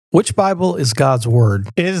Which Bible is God's Word?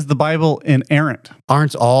 Is the Bible inerrant?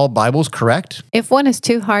 Aren't all Bibles correct? If one is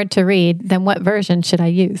too hard to read, then what version should I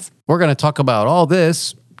use? We're going to talk about all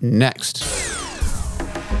this next.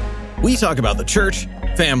 We talk about the church,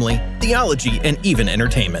 family, theology, and even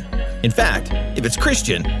entertainment. In fact, if it's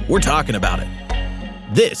Christian, we're talking about it.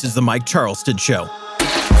 This is the Mike Charleston Show.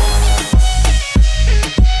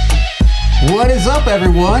 What is up,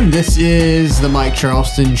 everyone? This is the Mike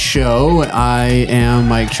Charleston Show. I am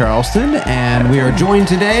Mike Charleston, and we are joined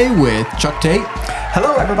today with Chuck Tate.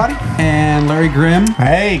 Hello, everybody. And Larry Grimm.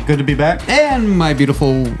 Hey, good to be back. And my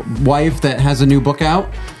beautiful wife that has a new book out.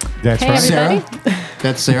 That's Hey, right. everybody. Sarah.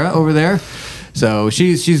 That's Sarah over there. So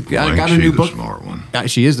she's got a new book. Smart one.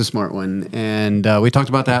 She is the smart one. And we talked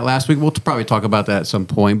about that last week. We'll probably talk about that at some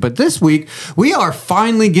point. But this week, we are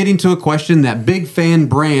finally getting to a question that Big Fan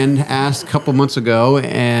Brand asked a couple months ago.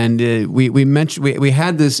 And we mentioned we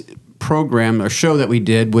had this program or show that we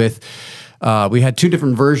did with, we had two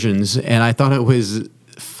different versions. And I thought it was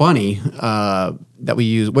funny that we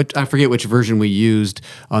used, I forget which version we used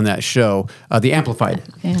on that show, the Amplified.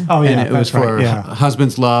 Yeah. Oh, yeah. And it was for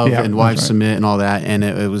husbands love Yeah, and wives that's right. submit and all that. And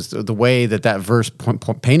it was the way that verse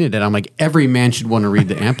painted it. I'm like, every man should want to read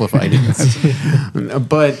the Amplified.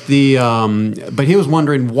 But he was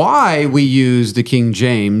wondering why we use the King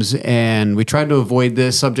James, and we tried to avoid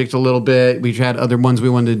this subject a little bit. We had other ones we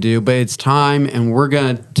wanted to do, but it's time, and we're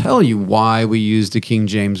going to tell you why we use the King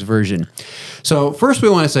James version. So first, we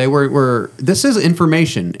want to say this is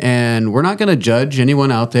information, and we're not going to judge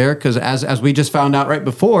anyone out there because as we just found out right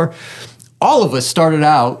before, all of us started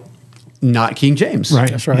out not King James.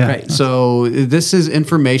 Right. That's right. Yeah. Right. So this is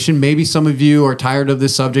information. Maybe some of you are tired of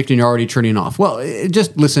this subject and you're already turning off. Well,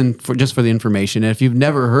 just listen for the information. And if you've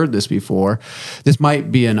never heard this before, this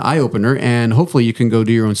might be an eye opener, and hopefully you can go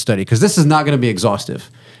do your own study because this is not going to be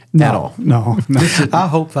exhaustive. At all. No. I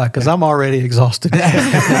hope not, because I'm already exhausted.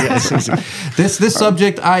 This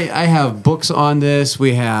subject, I have books on this.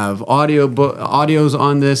 We have audios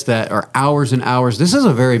on this that are hours and hours. This is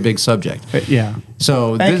a very big subject. Yeah.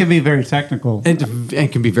 So That can be very technical. and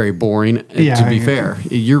can be very boring. Yeah, to be I- fair,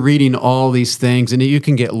 you're reading all these things, and you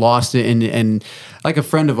can get lost in. And like a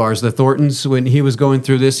friend of ours, the Thorntons, when he was going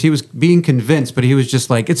through this, he was being convinced, but he was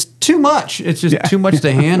just like, "It's too much. It's just too much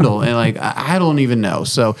to handle." And like, I don't even know.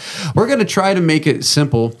 So we're going to try to make it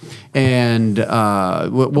simple, and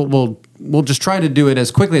we'll just try to do it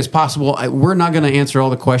as quickly as possible. We're not going to answer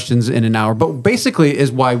all the questions in an hour, but basically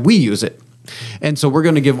is why we use it. And so we're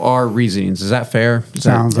going to give our reasonings. Is that fair?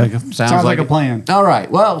 Sounds like a plan. All right.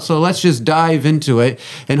 Well, so let's just dive into it,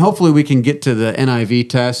 and hopefully we can get to the NIV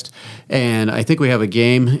test. And I think we have a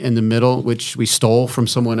game in the middle, which we stole from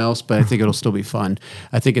someone else, but I think it'll still be fun.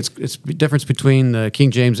 I think it's the difference between the King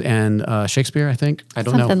James and Shakespeare. I think I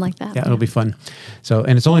don't know, Something like that. Yeah, it'll be fun. So,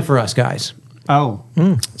 and it's only for us guys. Oh.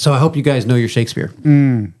 So I hope you guys know your Shakespeare.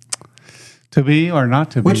 To be or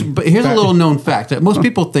not to be. But here's a little known fact that most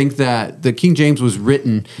people think that the King James was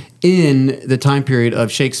written in the time period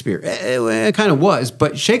of Shakespeare. It kind of was,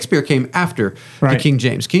 but Shakespeare came after the King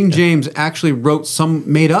James. King James actually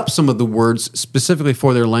made up some of the words specifically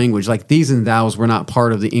for their language, like these and thous were not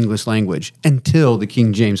part of the English language until the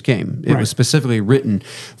King James came. It was specifically written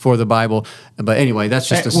for the Bible. But anyway, that's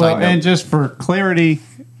just a side note. And just for clarity,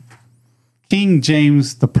 King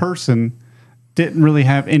James, the person, didn't really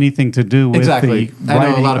have anything to do with the I know a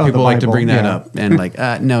writing lot of the people like to Bible. bring that Yeah. up, and like,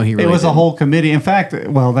 no, he really It was a didn't. whole committee. In fact,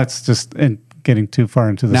 well, that's just getting too far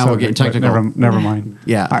into the Now we're subject. getting but technical. Never mind.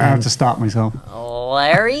 Yeah. I have to stop myself.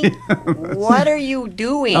 Larry, what are you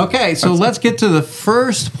doing? Okay, so let's get to the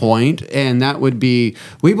first point, and that would be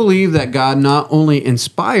we believe that God not only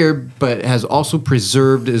inspired, but has also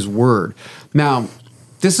preserved his word. Now,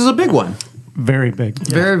 this is a big one. Very big.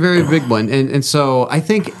 Very, very big one. And so I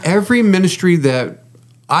think every ministry that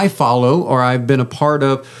I follow or I've been a part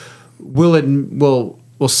of will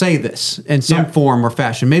say this in some form or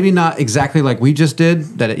fashion. Maybe not exactly like we just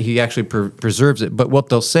did, that he actually preserves it. But what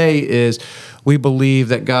they'll say is we believe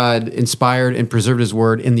that God inspired and preserved his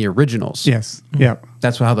word in the originals. Yes. Yeah.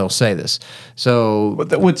 That's how they'll say this. So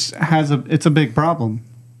Which it's a big problem.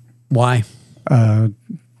 why?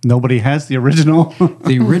 Nobody has the original.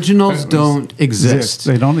 The originals don't exist.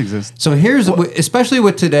 They don't exist. So here's, especially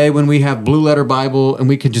with today when we have Blue Letter Bible and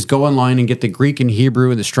we can just go online and get the Greek and Hebrew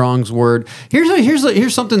and the Strong's Word.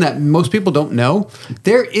 Here's something that most people don't know.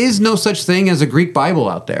 There is no such thing as a Greek Bible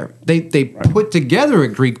out there. They put together a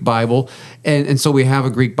Greek Bible, and so we have a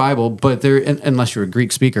Greek Bible, but unless you're a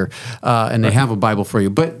Greek speaker, and they have a Bible for you.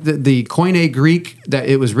 But the Koine Greek that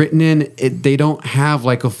it was written in, they don't have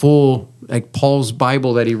like a full like Paul's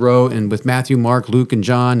Bible that he wrote, and with Matthew, Mark, Luke, and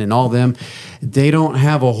John, and all them, they don't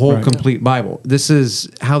have a whole complete Bible. This is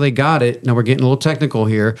how they got it. Now we're getting a little technical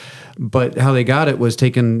here, but how they got it was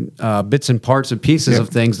taking bits and parts and pieces of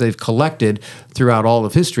things they've collected throughout all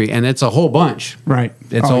of history, and it's a whole bunch. Right.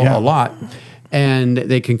 It's a lot. And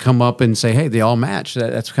they can come up and say, hey, they all match.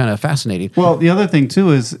 That's kind of fascinating. Well, the other thing,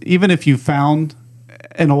 too, is even if you found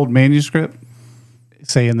an old manuscript,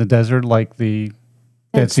 say in the desert, like the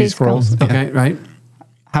Dead Sea Scrolls, Okay, right?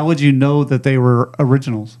 how would you know that they were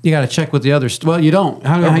originals? You got to check with the others. Well, you don't.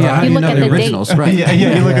 How do you look know at the the date. originals? Right.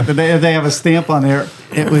 You look at the day, they have a stamp on there.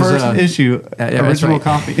 It was, First issue, that's original right.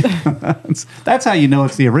 copy. That's how you know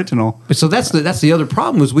it's the original. So that's the other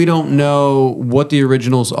problem is we don't know what the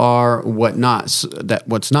originals are, what not.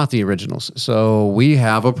 What's not the originals. So we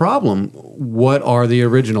have a problem. What are the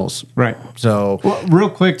originals? Right. So Well, real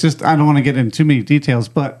quick, just I don't want to get into too many details,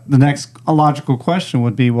 but the next logical question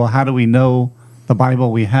would be, well, how do we know the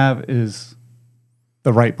Bible we have is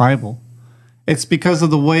the right Bible? It's because of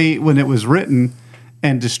the way when it was written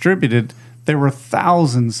and distributed, there were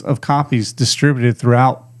thousands of copies distributed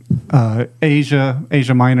throughout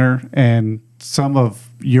Asia Minor, and some of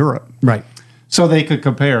Europe. right. So they could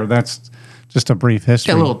compare. That's just a brief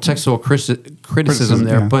history. Got a little textual criticism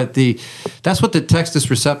there, yeah. but that's what the Textus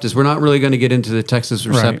Receptus. We're not really going to get into the Textus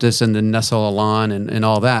Receptus and the Nestle Aland and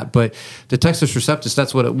all that, but the Textus Receptus,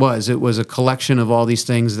 that's what it was. It was a collection of all these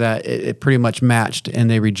things that it pretty much matched, and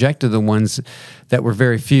they rejected the ones that were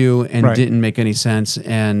very few and didn't make any sense.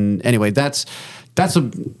 And anyway, that's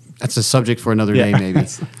a subject for another day, maybe.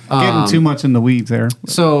 Getting too much in the weeds there.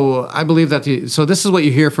 So I believe that so this is what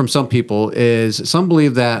you hear from some people is some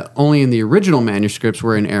believe that only in the original manuscripts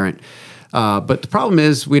were inerrant. But the problem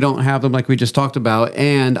is we don't have them like we just talked about,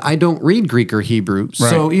 and I don't read Greek or Hebrew.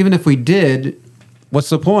 So even if we did, what's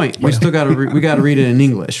the point? We still got to we got to read it in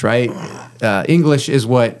English, right? English is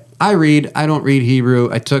what I read. I don't read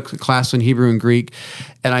Hebrew. I took a class in Hebrew and Greek,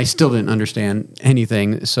 and I still didn't understand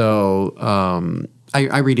anything. So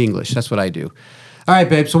I read English. That's what I do. All right,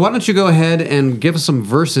 babe. So why don't you go ahead and give us some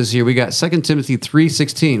verses here? We got 2 Timothy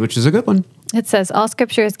 3:16, which is a good one. It says, all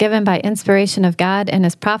scripture is given by inspiration of God and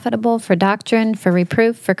is profitable for doctrine, for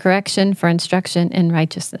reproof, for correction, for instruction in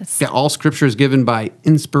righteousness. Yeah, all scripture is given by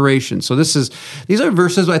inspiration. So these are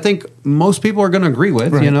verses I think most people are going to agree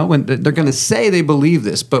with, you know, when they're going to say they believe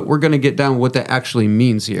this, but we're going to get down what that actually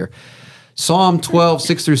means here. Psalm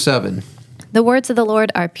 12:6-7. The words of the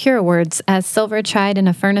Lord are pure words, as silver tried in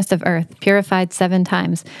a furnace of earth, purified 7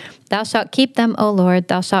 times. Thou shalt keep them, O Lord,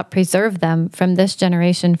 thou shalt preserve them from this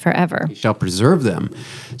generation forever. He shall preserve them.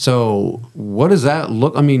 So what does that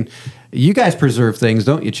look? I mean, you guys preserve things,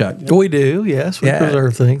 don't you, Chuck? We do, yes. We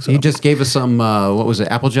preserve things. You just gave us some, what was it,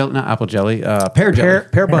 apple jelly? Not apple jelly, pear jelly.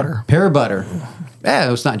 Pear butter. Pear butter.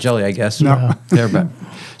 Yeah, it's not jelly, I guess. No. Pear butter.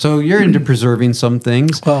 So you're into preserving some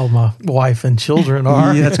things. Well, my wife and children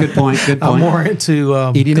are. Yeah, that's a good point. Good point. I'm more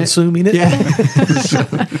into Eating consuming it.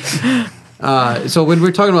 Yeah. So when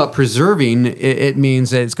we're talking about preserving, it means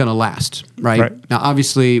that it's going to last, right? Now,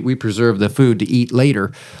 obviously, we preserve the food to eat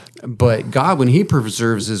later, but God, when He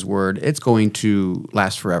preserves His word, it's going to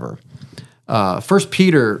last forever. 1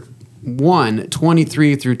 Peter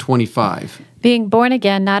 1:23-25. Being born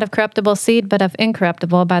again, not of corruptible seed, but of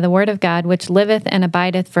incorruptible, by the word of God, which liveth and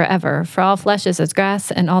abideth forever. For all flesh is as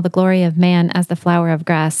grass, and all the glory of man as the flower of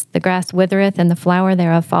grass. The grass withereth, and the flower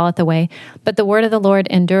thereof falleth away. But the word of the Lord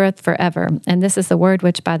endureth forever. And this is the word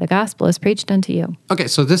which by the gospel is preached unto you. Okay,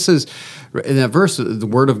 so this is, in that verse, the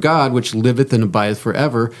word of God, which liveth and abideth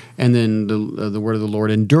forever, and then the word of the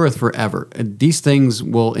Lord endureth forever. And these things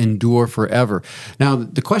will endure forever. Now,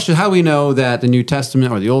 the question, how do we know that the New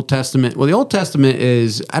Testament or the Old Testament, well, the Old Testament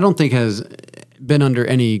is, I don't think has been under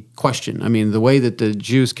any question. I mean, the way that the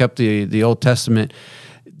Jews kept the Old Testament,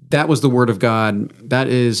 that was the word of God. That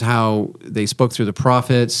is how they spoke through the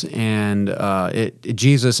prophets, and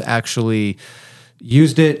Jesus actually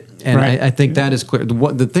used it, and I think that is clear.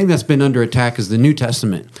 The thing that's been under attack is the New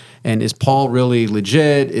Testament, and is Paul really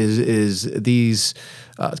legit? Is these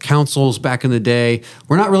councils back in the day?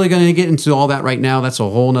 We're not really going to get into all that right now. That's a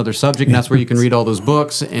whole nother subject, and that's where you can read all those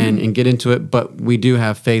books and get into it, but we do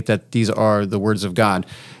have faith that these are the words of God,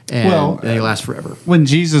 and they last forever. When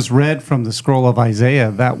Jesus read from the scroll of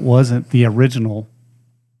Isaiah, that wasn't the original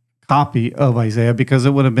copy of Isaiah, because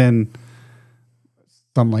it would have been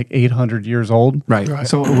some like 800 years old. Right.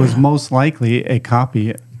 So it was most likely a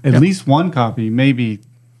copy, at least one copy, maybe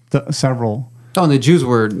several. Oh, and the Jews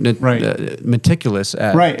were meticulous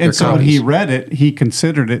at Right. their And so when copies. he read it, he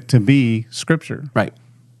considered it to be scripture. Right.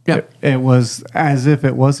 Yeah. It was as if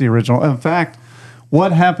it was the original. In fact,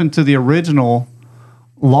 what happened to the original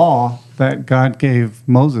law that God gave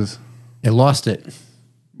Moses. It lost it.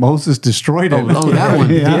 Moses destroyed it. Oh, that one.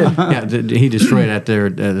 Yeah. He destroyed it at their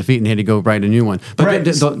feet and had to go write a new one. But Right.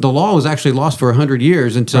 the law was actually lost for 100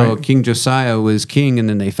 years until Right. King Josiah was king, and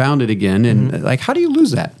then they found it again. And like, how do you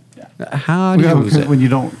lose that? How do you lose it? When you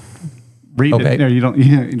don't read Obey. it, or you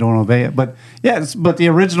don't obey it. But but the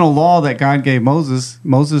original law that God gave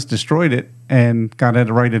Moses destroyed it, and God had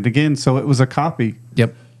to write it again. So it was a copy,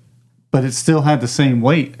 Yep. but it still had the same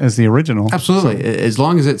weight as the original. Absolutely. As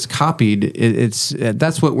long as it's copied,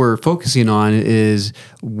 that's what we're focusing on. Is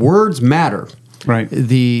words matter. Right.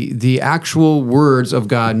 The actual words of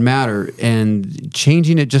God matter, and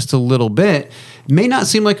changing it just a little bit may not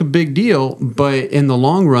seem like a big deal, but in the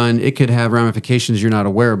long run, it could have ramifications you're not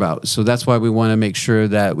aware about. So that's why we want to make sure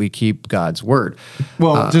that we keep God's word.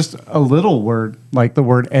 Well, just a little word like the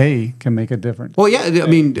word "a" can make a difference. Well, yeah, I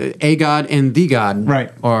mean, a God and the God Right.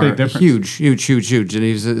 are Big difference. huge. And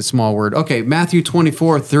he's a small word. Okay, Matthew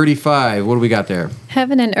 24:35. What do we got there?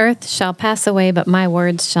 Heaven and earth shall pass away, but my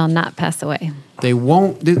words shall not pass away. They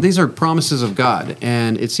won't. These are promises of God,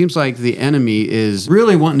 and it seems like the enemy is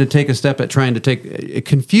really wanting to take a step at trying to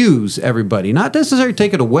confuse everybody, not necessarily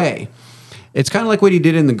take it away. It's kind of like what he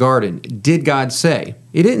did in the garden. Did God say?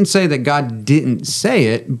 He didn't say that God didn't say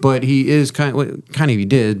it, but he is he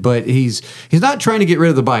did, but he's not trying to get rid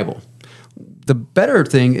of the Bible. The better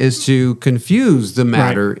thing is to confuse the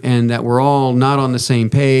matter, and that we're all not on the same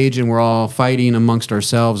page, and we're all fighting amongst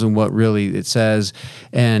ourselves and what really it says.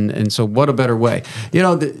 And so, what a better way?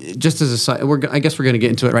 Just as a side, I guess we're going to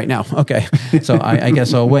get into it right now. Okay, so I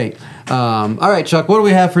guess I'll wait. All right, Chuck, what do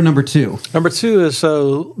we have for number 2? Number 2 is,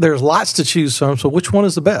 so there's lots to choose from. So which one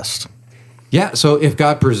is the best? Yeah, so if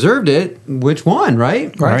God preserved it, which one,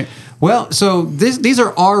 right? Right. Well, so these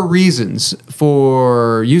are our reasons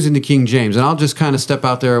for using the King James, and I'll just kind of step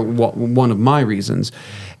out there one of my reasons,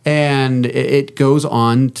 and it goes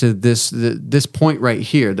on to this point right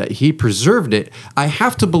here that He preserved it. I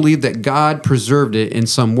have to believe that God preserved it in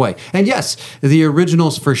some way, and yes, the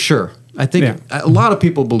originals for sure. I think a lot of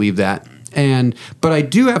people believe that. But I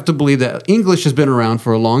do have to believe that English has been around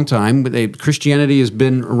for a long time. Christianity has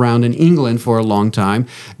been around in England for a long time.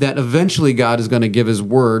 That eventually God is going to give His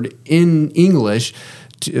word in English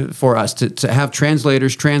for us to have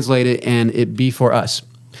translators translate it and it be for us,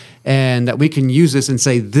 and that we can use this and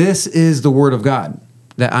say, "This is the word of God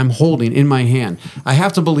that I'm holding in my hand." I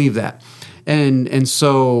have to believe that, and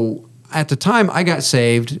so at the time I got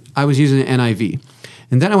saved, I was using the NIV.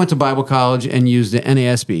 And then I went to Bible college and used the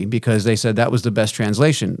NASB because they said that was the best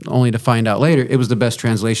translation, only to find out later it was the best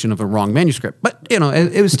translation of a wrong manuscript. But,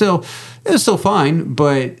 it was still fine.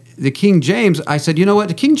 But the King James, I said, you know what?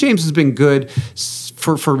 The King James has been good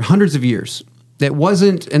for hundreds of years. That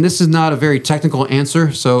wasn't, and this is not a very technical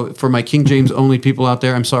answer, so for my King James only people out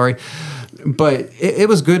there, I'm sorry. But it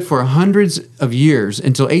was good for hundreds of years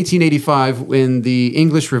until 1885 when the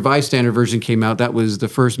English Revised Standard Version came out. That was the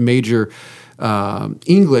first major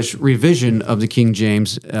English revision of the King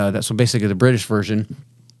James. That's basically the British version.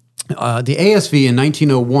 The ASV in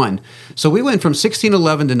 1901. So we went from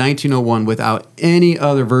 1611 to 1901 without any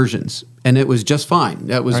other versions, and it was just fine.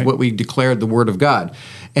 That was what we declared the Word of God.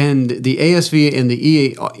 And the ASV and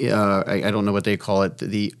the I don't know what they call it,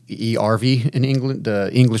 the ERV in England,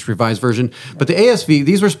 the English Revised Version. But the ASV,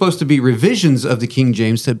 these were supposed to be revisions of the King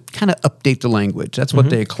James to kind of update the language. That's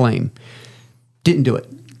what they claim. Didn't do it.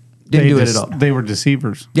 Didn't do it at all. They were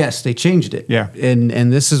deceivers. Yes, they changed it. Yeah.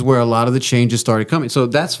 And this is where a lot of the changes started coming. So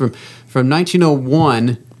that's from 1901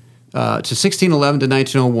 to 1611 to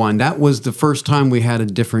 1901. That was the first time we had a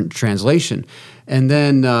different translation. And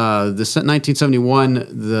then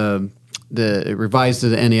 1971, it revised to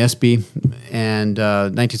the NASB, and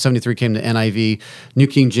 1973 came the NIV. New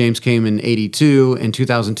King James came in 82, and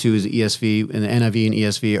 2002 is the ESV, and the NIV and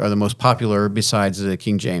ESV are the most popular besides the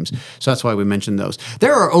King James. So that's why we mentioned those.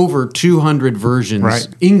 There are over 200 versions,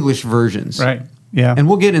 English versions. Right, yeah. And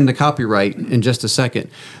we'll get into copyright in just a second.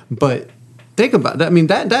 But think about that. I mean,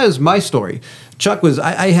 that is my story. Chuck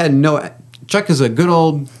Chuck is a good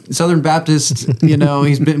old Southern Baptist,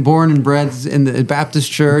 he's been born and bred in the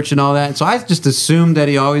Baptist church and all that. So I just assumed that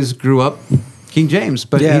he always grew up King James,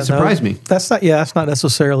 but he surprised me. That's not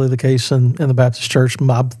necessarily the case in the Baptist church.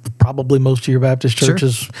 Probably most of your Baptist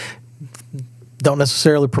churches don't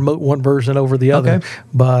necessarily promote one version over the other. Okay.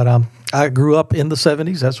 But I grew up in the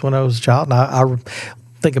 70s. That's when I was a child. And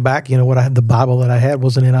thinking back, what I had, the Bible that I had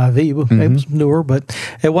was an NIV. It was newer, but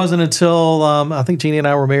it wasn't until I think Jeannie and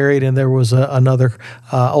I were married, and there was another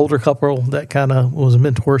older couple that kind of was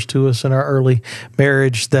mentors to us in our early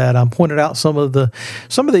marriage that pointed out some of the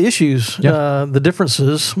issues, the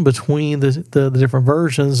differences between the different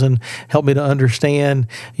versions, and helped me to understand,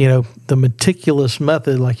 the meticulous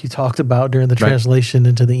method like you talked about during the translation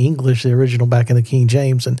into the English, the original back in the King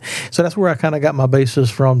James, and so that's where I kind of got my basis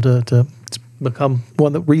from to become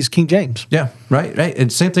one that reads King James. Yeah, right.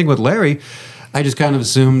 And same thing with Larry. I just kind of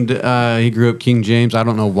assumed he grew up King James. I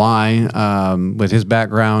don't know why. With his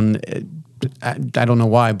background, I don't know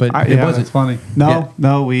why, but it wasn't. It's funny.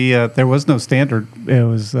 No, we there was no standard. It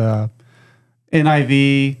was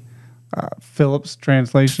NIV, Phillips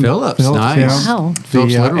translation. Phillips, nice. Yeah. Wow.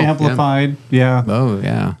 Phillips The literal, Amplified. Yeah. Oh,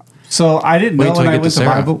 yeah. So I didn't Wait know till when you I get went to to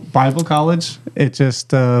Sarah. Bible college. It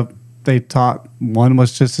just they taught one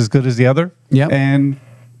was just as good as the other. Yep. And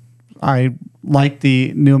I liked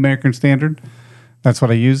the New American Standard. That's what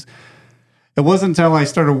I used. It wasn't until I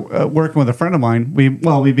started working with a friend of mine.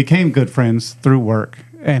 We became good friends through work,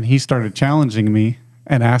 and he started challenging me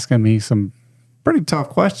and asking me some pretty tough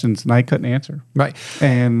questions, and I couldn't answer. Right.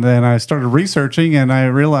 And then I started researching, and I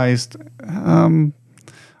realized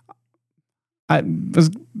I was,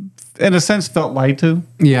 in a sense, felt lied to.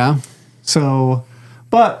 Yeah. So,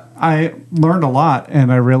 but I learned a lot,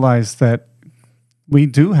 and I realized that we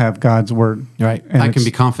do have God's word. Right. And I can it's-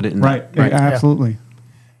 be confident in Right. that. Absolutely.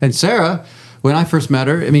 And Sarah, when I first met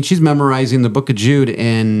her, I mean, she's memorizing the book of Jude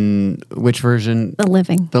in which version? The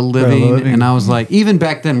living. The living. The Living. And I was like, even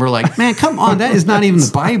back then, we're like, man, come on, that is not even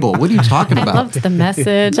the Bible. What are you talking I about? loved the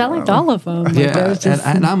message. I liked all of them. Like, Yeah, there was just-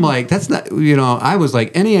 and I'm like, that's not, I was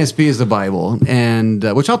like, NASB is the Bible, and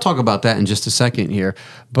which I'll talk about that in just a second here.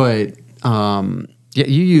 But yeah,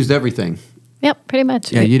 you used everything. Yep, pretty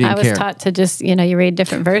much. Yeah, you didn't I was care. taught to just, you read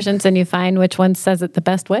different versions and you find which one says it the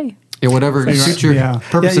best way. Yeah, whatever suits your Yeah.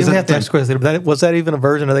 purposes. you at have to the ask questions. Was that even a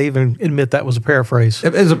version, or they even admit that was a paraphrase?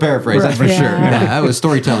 It is a paraphrase, that's for Yeah. sure. Yeah, that was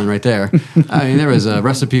storytelling right there. I mean, there was a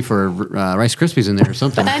recipe for Rice Krispies in there or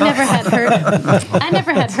something. But I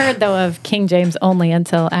never had heard though of King James only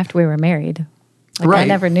until after we were married. Like, I Right.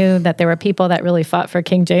 never knew that there were people that really fought for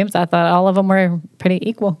King James. I thought all of them were pretty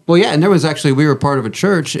equal. Well, yeah, and there was actually, we were part of a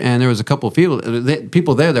church, and there was a couple of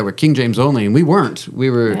people there that were King James only, and we weren't. We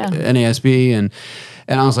were NASB, and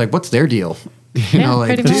I was like, what's their deal? Pretty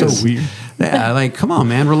much. So weird. Yeah, like, come on,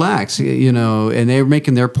 man, relax. And they were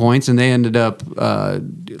making their points, and they ended up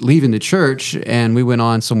leaving the church, and we went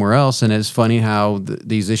on somewhere else. And it's funny how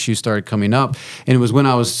these issues started coming up. And it was when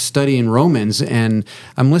I was studying Romans, and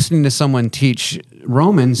I'm listening to someone teach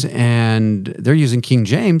Romans, and they're using King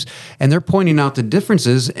James, and they're pointing out the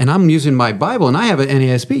differences, and I'm using my Bible, and I have an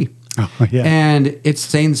NASB. Oh, yeah. And it's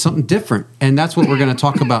saying something different. And that's what we're going to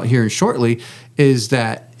talk about here shortly, is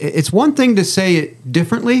that it's one thing to say it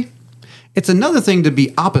differently. It's another thing to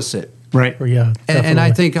be opposite. Right. Yeah, And I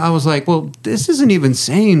definitely. think I was like, well, this isn't even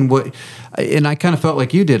saying what, and I kind of felt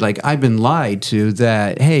like you did, like I've been lied to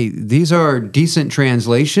that, hey, these are decent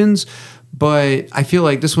translations, but I feel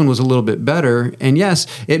like this one was a little bit better. And yes,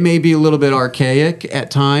 it may be a little bit archaic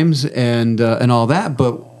at times and all that,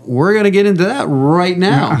 but we're going to get into that right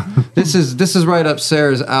now. This is right up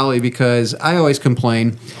Sarah's alley, because I always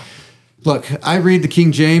complain. Look, I read the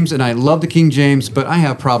King James, and I love the King James, but I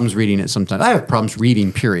have problems reading it sometimes. I have problems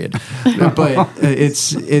reading, period. But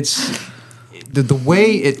it's the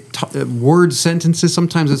way it word sentences.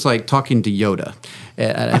 Sometimes it's like talking to Yoda.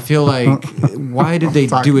 And I feel like, why did they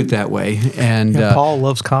do it that way? And Paul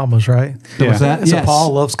loves commas, right? Yeah. was that? So Yes.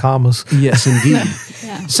 Paul loves commas. Yes, indeed.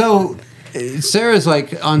 So Sarah's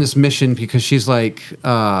like on this mission because she's like,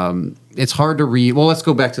 it's hard to read. Well, let's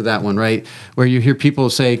go back to that one, right? Where you hear people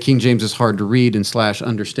say King James is hard to read and /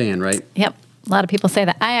 understand, right? Yep. A lot of people say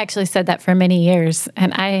that. I actually said that for many years,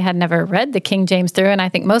 and I had never read the King James through. And I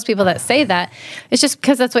think most people that say that, it's just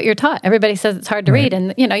because that's what you're taught. Everybody says it's hard to read.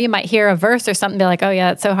 And, you might hear a verse or something and be like, oh,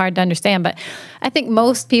 yeah, it's so hard to understand. But I think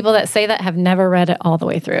most people that say that have never read it all the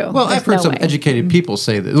way through. Well, There's I've heard no some way. educated people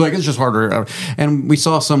say that, like, it's just harder. And we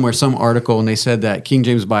saw somewhere some article, and they said that King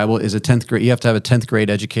James Bible is a 10th grade. You have to have a 10th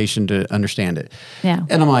grade education to understand it. Yeah.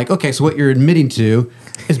 And I'm like, okay, so what you're admitting to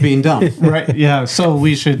is being dumb. Right. Yeah. So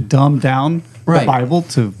we should dumb down Right. the Bible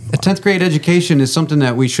to. A 10th grade education is something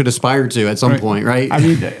that we should aspire to at some point, right? I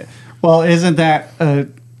mean, well, isn't that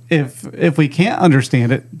if we can't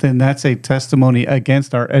understand it, then that's a testimony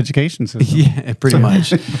against our education system. Yeah, pretty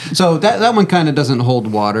much. So that one kind of doesn't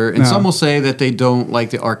hold water. And No. some will say that they don't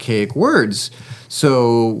like the archaic words.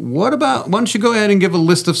 So why don't you go ahead and give a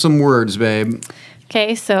list of some words, babe?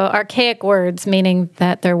 Okay, so archaic words, meaning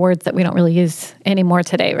that they're words that we don't really use anymore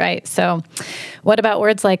today, right? So what about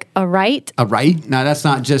words like aright, A right? Now, that's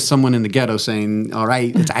not just someone in the ghetto saying, all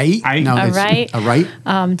right, it's aight. Aight. No, A it's right. A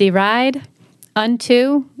right. deride,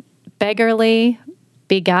 unto, beggarly,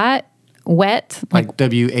 begot, wet, Like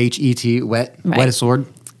W-H-E-T, wet. Right. Wet a sword.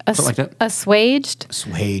 Something like that. assuaged,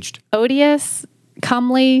 Assuaged. odious,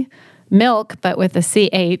 comely, milk, but with a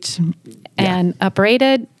CH, and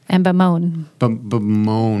upbraided, and bemoan.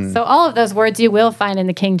 Bemoan. So all of those words you will find in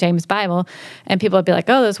the King James Bible, and people will be like,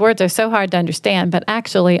 oh, those words are so hard to understand. But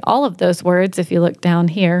actually, all of those words, if you look down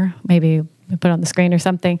here, maybe we put it on the screen or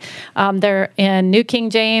something, they're in New King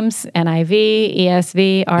James, NIV,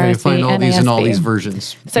 ESV, RSV, Yeah, you find all these in all NASB. these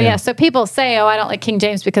versions. So so people say, oh, I don't like King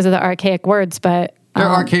James because of the archaic words, but There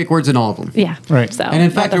are archaic words in all of them. yeah. Right. So And in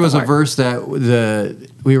that fact, there was a doesn't work. verse that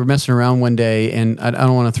we were messing around one day, and I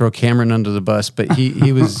don't want to throw Cameron under the bus, but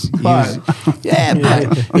he was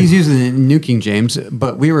he's using the New King James.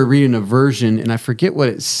 But we were reading a version, and I forget what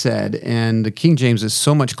it said. And the King James is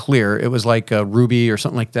so much clearer. It was like a ruby or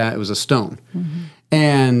something like that. It was a stone.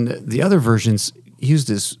 And the other versions used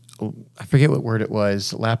this. I forget what word it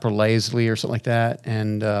was, laprazuli or something like that.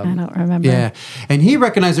 And I don't remember. Yeah, and he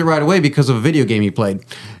recognized it right away because of a video game he played.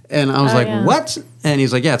 And I was like, yeah. "What?" And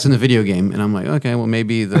he's like, "Yeah, it's in the video game." And I'm like, "Okay, well,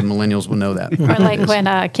 maybe the millennials will know that." Or like when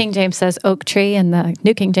King James says oak tree and the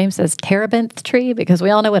New King James says terebinth tree, because we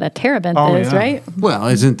all know what a terebinth Oh, is, yeah. right? Well,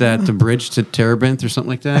 isn't that the bridge to Terebinth or something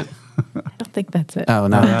like that? I don't think that's it. Oh,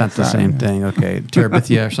 no, not the not, same yeah. thing. Okay,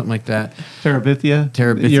 Terabithia or something like that. Terabithia?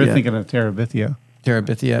 Terabithia. You're thinking of Terabithia.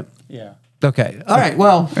 Terabithia. Yeah. Okay. All right.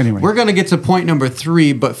 Well, Anyway. we're going to get to point number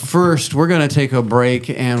 3, but first we're going to take a break,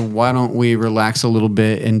 and why don't we relax a little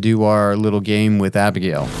bit and do our little game with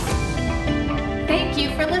Abigail? Thank you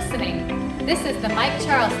for listening. This is the Mike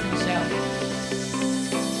Charleston Show.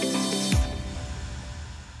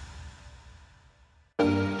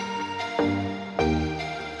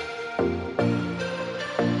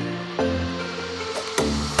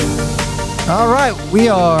 All right,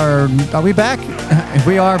 are we back?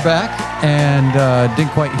 We are back, and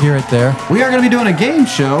didn't quite hear it there. We are going to be doing a game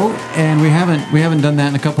show, and we haven't done that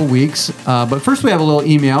in a couple weeks. But first, we have a little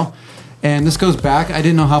email, and this goes back. I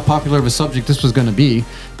didn't know how popular of a subject this was going to be,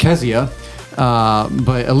 Kezia,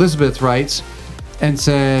 but Elizabeth writes and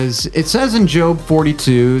says, "It says in Job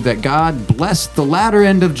 42 that God blessed the latter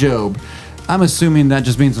end of Job." I'm assuming that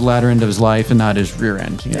just means the latter end of his life and not his rear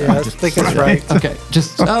end. You know, Yeah, I think that's right. Okay,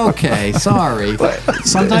 okay. Sorry,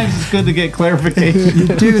 Sometimes it's good to get clarification. you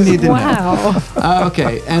do need to know. Wow.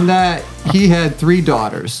 Okay, and that he had 3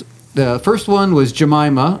 daughters. The first one was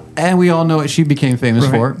Jemima, and we all know what she became famous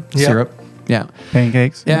for, Yep. syrup. Yeah.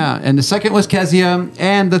 Pancakes. Yeah, and the second was Kezia,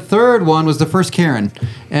 and the third one was the first Karen,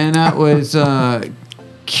 and that was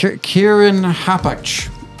Kieran Hapach.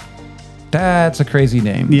 That's a crazy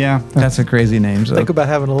name. Yeah. That's a crazy name. So. Think about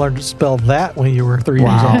having to learn to spell that when you were 3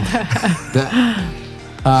 years old.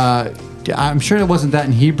 That, I'm sure it wasn't that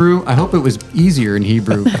in Hebrew. I hope it was easier in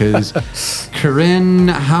Hebrew because Kieran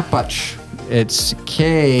Hapach. It's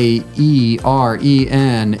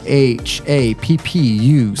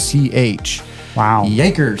KERENHAPPUCH. Wow.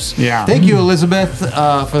 Yakers. Yeah. Thank you, Elizabeth,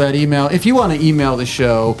 for that email. If you want to email the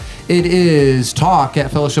show, it is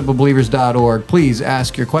talk@fellowshipofbelievers.org. Please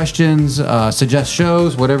ask your questions, suggest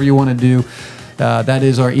shows, whatever you want to do. That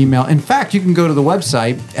is our email. In fact, you can go to the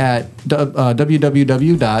website at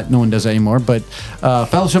www. No one does that anymore, but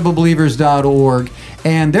fellowshipofbelievers.org.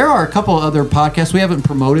 And there are a couple other podcasts. We haven't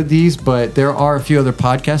promoted these, but there are a few other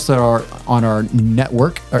podcasts that are on our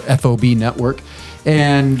network, our FOB network.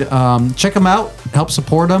 And check them out. Help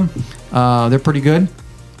support them. They're pretty good.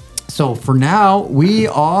 So for now, we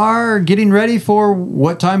are getting ready for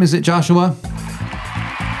what time is it, Joshua?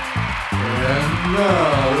 And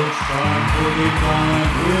now it's time for the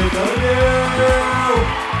time with Abigail.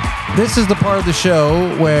 This is the part of the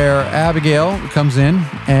show where Abigail comes in,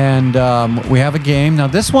 and we have a game. Now,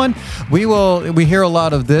 this one we hear a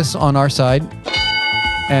lot of this on our side,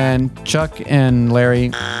 and Chuck and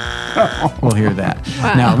Larry will hear that.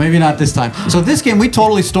 No, maybe not this time. So this game, we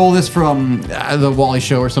totally stole this from the Wally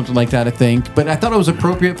Show or something like that, I think. But I thought it was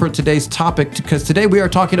appropriate for today's topic because today we are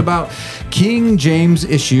talking about King James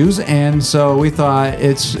issues, and so we thought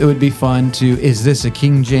it would be fun to, is this a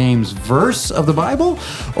King James verse of the Bible,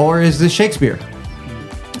 or is this Shakespeare?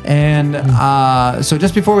 And so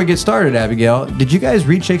just before we get started, Abigail, did you guys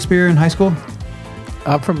read Shakespeare in high school?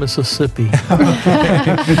 I'm from Mississippi.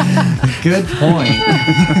 Good point.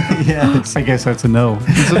 Yes. I guess that's a no.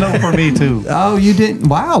 It's a no for me, too. Oh, you didn't?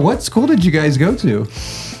 Wow, what school did you guys go to?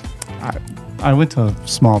 I went to a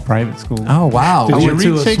small private school. Oh wow! Did Oh, you you read to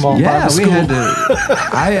read a Shakespeare? small Yeah, private we school? had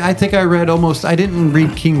to. I think I read almost. I didn't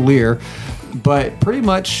read King Lear, but pretty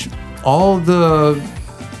much all the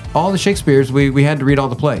Shakespeare's. We had to read all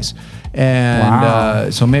the plays, and Wow.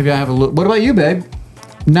 so maybe I have a little. What about you, babe?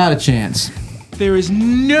 Not a chance. There is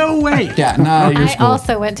no way. Yeah, not at your I school.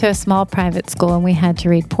 also went to a small private school, and we had to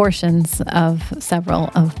read portions of several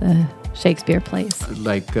of the Shakespeare plays.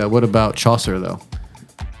 Like, what about Chaucer though?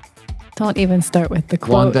 Don't even start with the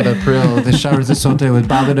Juan quote. de April, the showers de Sonte with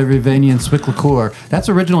Ballad of Ravigny and Swick-Licour. That's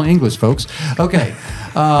original English, folks. Okay.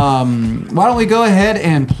 Why don't we go ahead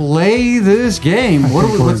and play this game? What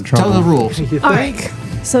do we, we're let's in tell the trouble. rules. You All think? right.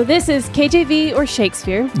 So this is KJV or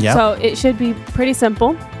Shakespeare. Yep. So it should be pretty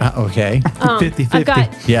simple. Okay. 50-50. I've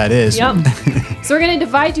got. Yeah, it is. Yep. So we're gonna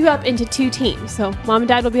divide you up into 2 teams. So Mom and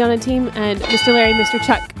Dad will be on a team, and Mr. Larry, Mr.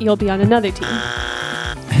 Chuck, you'll be on another team.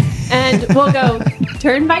 And we'll go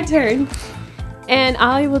turn by turn. And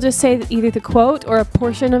I will just say either the quote or a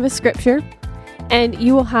portion of a scripture, and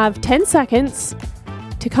you will have 10 seconds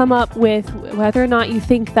to come up with whether or not you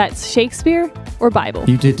think that's Shakespeare or Bible.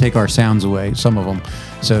 You did take our sounds away, some of them.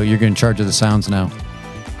 So you're in charge of the sounds now.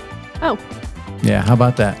 Oh, Yeah, how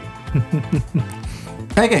about that?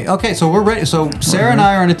 Okay, so we're ready. So Sarah and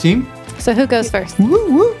I are on a team. So who goes first?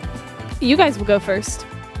 you guys will go first.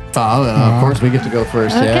 Of course, we get to go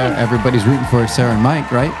first. Okay. Yeah, everybody's rooting for Sarah and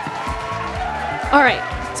Mike, right? All right.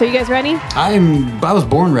 So you guys ready? I was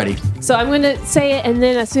born ready. So I'm going to say it, and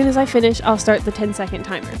then as soon as I finish, I'll start the 10-second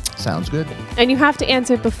timer. Sounds good. And you have to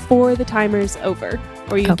answer before the timer's over,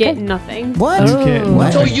 or you Okay. get nothing. What?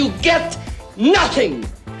 What? So you get nothing.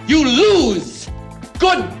 You lose.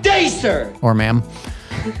 Good day, sir. Or ma'am.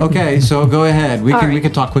 Okay, so go ahead. We All can we right.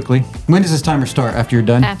 can talk quickly. When does this timer start? After you're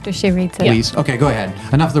done? After she reads it. Please. Okay, go ahead.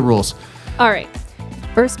 Enough of the rules. All right.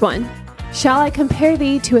 First one. Shall I compare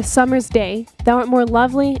thee to a summer's day? Thou art more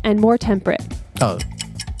lovely and more temperate. Oh,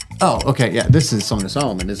 okay. Yeah, this is Song of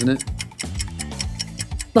Solomon, isn't it?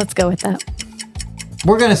 Let's go with that.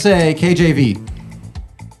 We're gonna say KJV.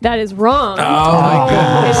 That is wrong. Oh my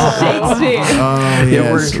goodness. It's Shakespeare. Oh,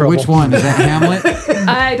 Yeah, we're in trouble. Which one? Is that Hamlet?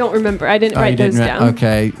 I don't remember. I didn't Oh, you write those didn't down.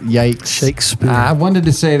 Okay, yikes. Shakespeare. I wanted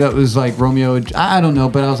to say that was like Romeo. I don't know,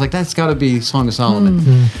 but I was like, that's got to be Song of Solomon.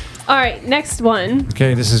 All right. Next one.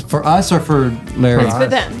 Okay, this is for us or for Larry? It's for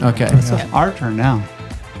them. Okay. Our turn now.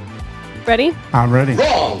 Ready? I'm ready.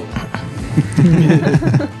 Wrong.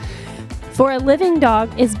 For a living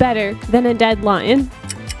dog is better than a dead lion.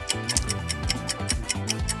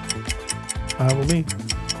 Follow me.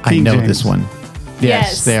 I King know James. this one.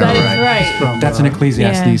 Yes, they are that is right. right. From, That's an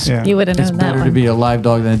Ecclesiastes. Yeah. You would have It's known that better one. to be a live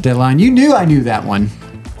dog than a dead lion. You knew I knew that one.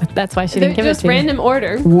 That's why she They're didn't give it just to random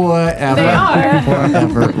order. Whatever. They are.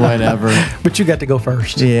 Whatever. But you got to go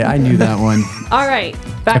first. Yeah, I knew that one. All right.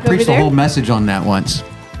 I Back over preached the there. whole message on that once.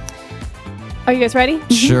 Are you guys ready?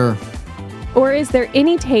 Sure. Or is there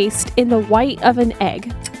any taste in the white of an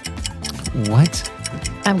egg? What?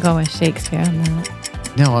 I'm going with Shakespeare on that.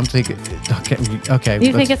 No, I'm thinking. Okay. Do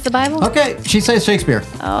you think it's the Bible? Okay, she says Shakespeare.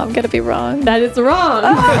 Oh, I'm going to be wrong. That is wrong.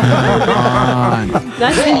 Come on.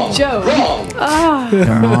 That's a joke. Wrong.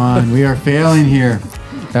 Come on. We are failing here.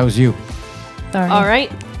 That was you. Sorry. All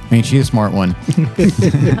right. Ain't she a smart one?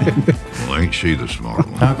 Well, ain't she the smart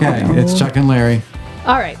one? Okay, it's Chuck and Larry.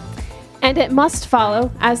 All right. And it must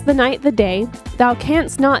follow, as the night the day, thou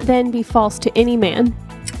canst not then be false to any man.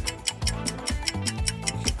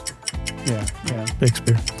 Yeah.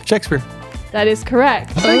 Shakespeare. Shakespeare. That is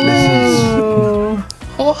correct. Who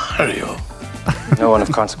are you? No one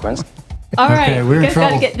of consequence. All right. Okay, we're in you guys gotta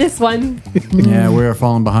trouble. get this one. Yeah, we are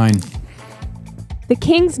falling behind. The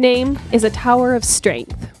king's name is a tower of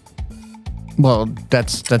strength. Well,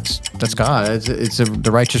 that's God. It's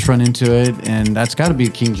the righteous run into it, and that's got to be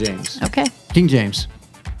King James. Okay. King James.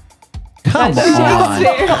 Come on.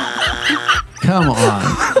 Come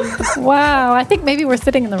on. Wow. I think maybe we're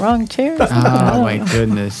sitting in the wrong chairs. Oh my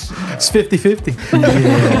goodness. It's 50-50.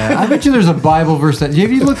 Yeah. I bet you there's a Bible verse that.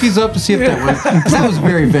 Have you looked these up to see if that was? 'Cause that was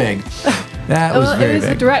very vague. That was Well, it very is a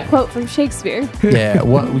vague. direct quote from Shakespeare. Yeah.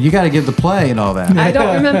 What you got to give the play and all that. I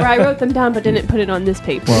don't remember. I wrote them down but didn't put it on this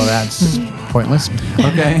paper. Well, that's pointless.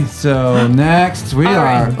 Okay, so next we All are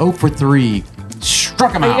right. 0 for 3.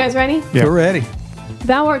 Struck him Are out. you guys ready? Yeah. We're ready.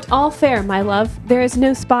 Thou art all fair, my love. There is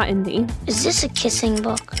no spot in thee. Is this a kissing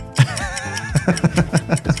book?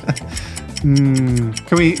 Can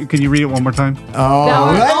you read it one more time? Oh, Thou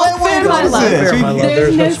art all fair, my love. Fair, my love.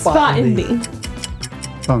 There's no spot in thee.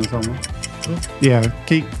 Song of Solomon. Yeah.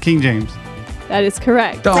 King James. That is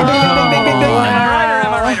correct.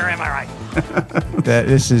 That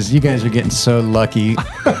this is you guys are getting so lucky.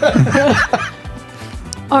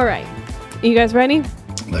 All right. You guys ready?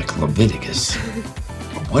 Like Leviticus.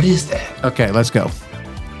 What is that? Okay, let's go.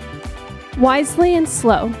 Wisely and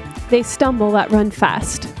slow, they stumble that run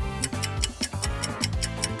fast.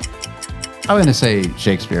 I'm going to say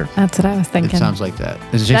Shakespeare. That's what I was thinking. It sounds like that.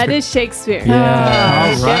 Is it That Shakespeare? is Shakespeare.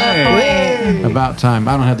 Yeah. All right. About time.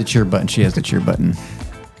 I don't have the cheer button. She has the cheer button.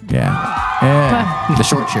 Yeah. The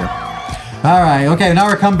short cheer. All right. Okay, now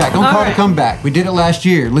we're comeback. Don't call it a comeback. We did it last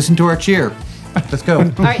year. Listen to our cheer. Let's go. All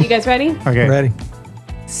right, you guys ready? Okay. Ready?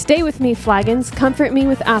 Stay with me, flagons. Comfort me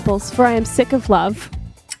with apples, for I am sick of love.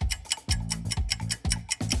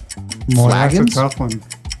 Boy, that's a Flagons? tough one.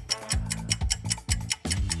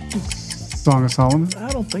 Song of Solomon? I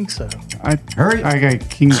don't think so. Hurry. I got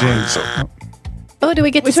King James. Oh, do we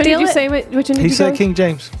get Which to one did steal you it? say? Which one did He you said go? King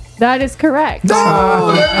James. That is correct.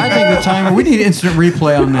 I think the timer. We need instant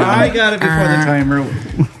replay on that. I got it before the timer.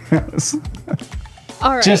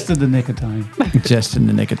 All right. Just in the nick of time. Just in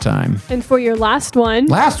the nick of time. And for your last one,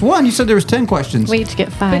 Last one. You said there was 10 questions. We each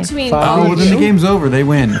get 5. between Oh, well, then the game's over. They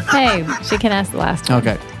win. Hey, she can ask the last one.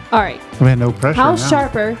 Okay. All right. We had no pressure. How now.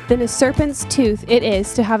 sharper than a serpent's tooth it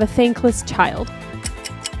is to have a thankless child.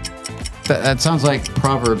 That sounds like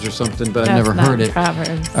Proverbs or something, but I've That's never not heard it.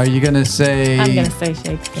 Proverbs. Are you going to say I'm going to say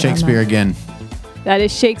Shakespeare. Shakespeare again? That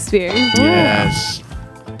is Shakespeare. Yes.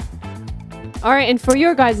 All right, and for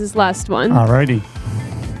your guys' last one, Alrighty.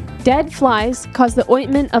 dead flies cause the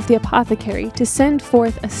ointment of the apothecary to send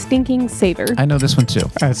forth a stinking savor. I know this one too.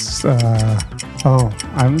 That's, I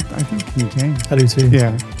think King James. I do too.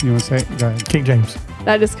 Yeah. You want to say it? Go ahead. King James.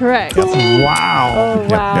 That is correct. Wow. Oh,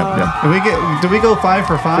 wow. Did we go 5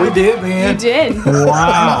 for 5? We did, You man. did.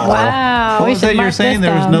 Wow. Wow. What we was should that you were mark saying? this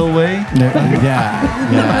There was down. no way? Yeah.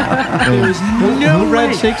 Who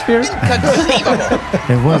read Shakespeare?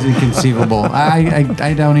 It was inconceivable.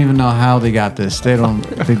 I don't even know how they got this. That's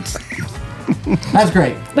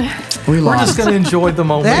great. We We're lost. just going to enjoy the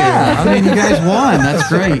moment. Yeah, I mean, you guys won. That's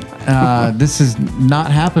great. This has not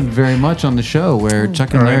happened very much on the show where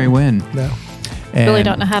Chuck and Larry win. No. And Really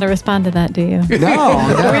don't know how to respond to that, do you? No.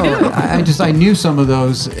 I knew some of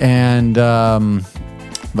those, and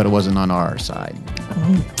but it wasn't on our side.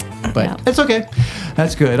 But Yeah. it's okay.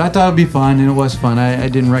 That's good. I thought it'd be fun, and it was fun. I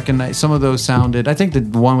didn't recognize some of those sounded. I think the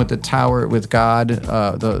one with the tower with God,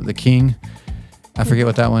 the king. I forget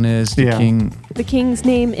what that one is. The king. The king's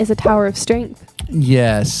name is a tower of strength.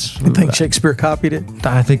 Yes. You think Shakespeare copied it?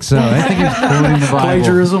 I think so. I think he was quoting the Bible.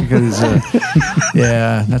 Plagiarism? Because,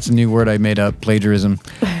 yeah, that's a new word I made up, plagiarism.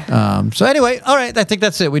 So anyway, all right, I think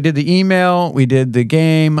that's it. We did the email. We did the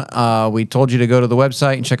game. We told you to go to the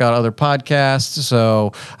website and check out other podcasts.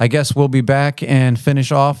 So I guess we'll be back and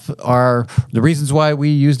finish off the reasons why we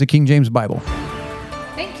use the King James Bible.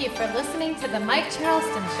 Thank you for listening to the Mike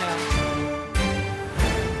Charleston Show.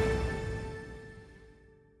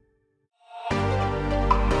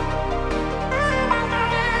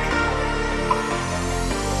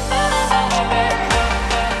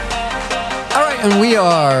 All right, and we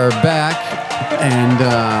are back, and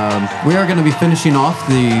we are going to be finishing off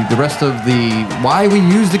the rest of the why we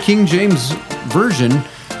use the King James version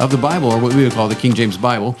of the Bible, or what we would call the King James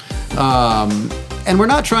Bible. And we're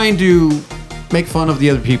not trying to make fun of the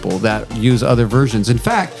other people that use other versions. In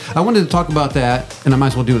fact, I wanted to talk about that, and I might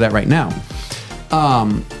as well do that right now.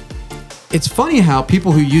 It's funny how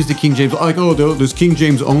people who use the King James, like, oh, there's King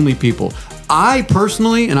James only people. I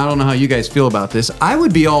personally, and I don't know how you guys feel about this, I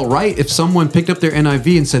would be all right if someone picked up their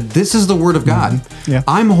NIV and said, this is the Word of God. Yeah.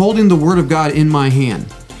 I'm holding the Word of God in my hand.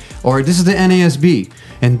 Or this is the NASB,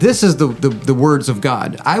 and this is the words of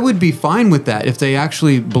God. I would be fine with that if they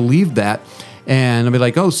actually believed that. And I'd be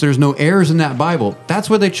like, oh, so there's no errors in that Bible. That's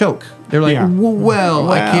where they choke. They're like, Yeah.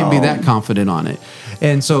 well, I can't be that confident on it.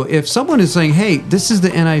 And so if someone is saying, hey, this is the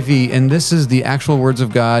NIV and this is the actual words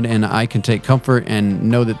of God, and I can take comfort and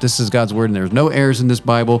know that this is God's word and there's no errors in this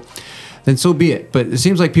Bible, then so be it. But it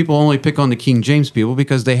seems like people only pick on the King James people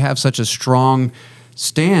because they have such a strong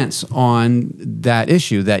stance on that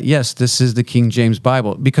issue that, yes, this is the King James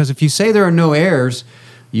Bible. Because if you say there are no errors,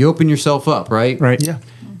 you open yourself up, right? Right. Yeah.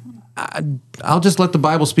 I'll just let the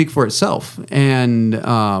Bible speak for itself. And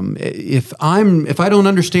if I don't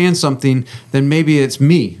understand something, then maybe it's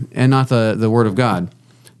me and not the Word of God.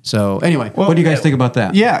 So anyway, what do you guys think about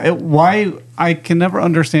that? Yeah. Why I can never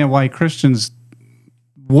understand why Christians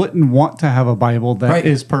wouldn't want to have a Bible that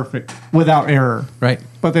is perfect without error. Right.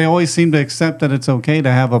 But they always seem to accept that it's okay to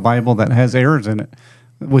have a Bible that has errors in it,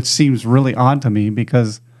 which seems really odd to me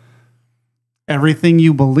because everything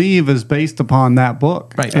you believe is based upon that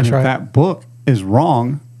book. Right. And That's if right. that book is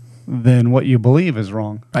wrong, then what you believe is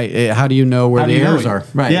wrong. Right. How do you know where How do the you know errors it? are?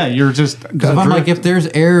 Right. Yeah, you're just Because if I'm like, if there's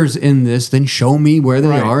errors in this, then show me where they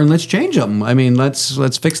Right. are and let's change them. I mean, let's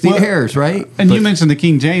fix the errors, right? And you mentioned the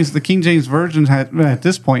King James. The King James version had, at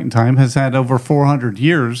this point in time, has had over 400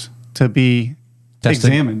 years to be Tested.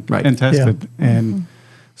 examined and tested, and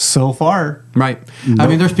so far, right. I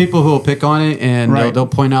mean, there's people who will pick on it and Right. they'll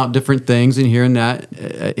point out different things and here and that,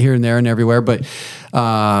 here and there and everywhere, but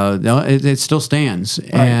no, it still stands.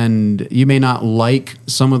 And you may not like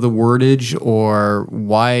some of the wordage or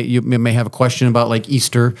why you may have a question about like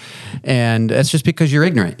Easter, and that's just because you're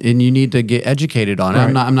ignorant and you need to get educated on it.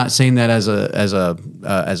 Right. I'm not saying that as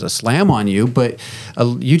a slam on you, but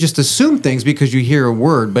you just assume things because you hear a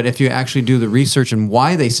word. But if you actually do the research and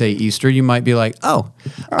why they say Easter, you might be like, oh,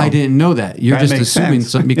 I didn't know that. You're That just makes assuming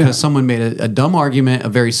sense. because someone made a dumb argument, a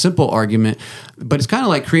very simple argument. But it's kind of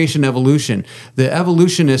like creation evolution. The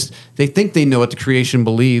evolutionists, they think they know what the creation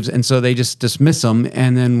believes, and so they just dismiss them.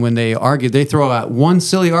 And then when they argue, they throw out one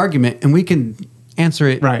silly argument, and we can answer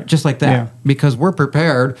it just like that Yeah. because we're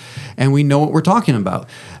prepared and we know what we're talking about.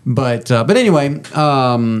 But anyway,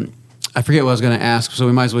 I forget what I was going to ask, so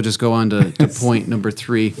we might as well just go on to point number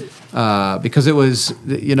 3, because it was,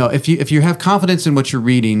 if you have confidence in what you're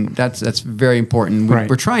reading, that's very important.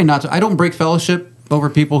 We're trying not to. I don't break fellowship over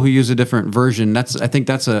people who use a different version. I think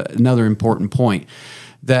that's another important point.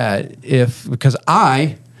 Because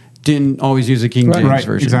I didn't always use a King James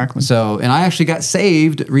version, exactly. So, and I actually got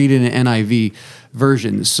saved reading an NIV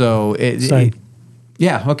version. So right.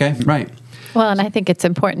 Well, and I think it's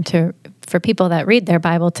important for people that read their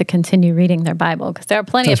Bible to continue reading their Bible, because there are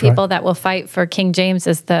plenty of people that will fight for King James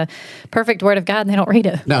as the perfect word of God and they don't read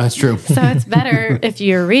it. No, that's true. So it's better if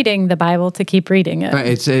you're reading the Bible to keep reading it. Right.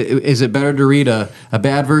 Is it better to read a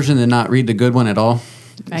bad version than not read the good one at all?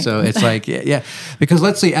 Right. So it's like, yeah. Because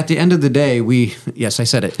let's see, at the end of the day, yes, I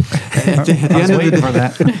said it. At the I was end of the waiting day, for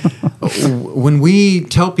that. when we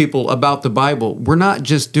tell people about the Bible, we're not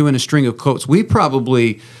just doing a string of quotes. We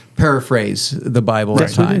probably paraphrase the Bible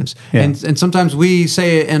at times. Yeah. And sometimes we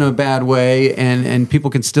say it in a bad way and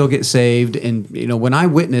people can still get saved. And, when I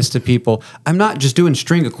witness to people, I'm not just doing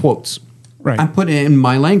string of quotes. Right. I'm putting it in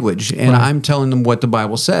my language and I'm telling them what the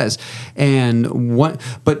Bible says.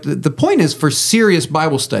 But the point is, for serious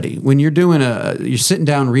Bible study, when you're doing you're sitting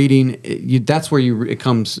down reading, that's where it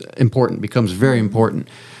becomes very important.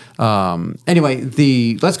 Anyway,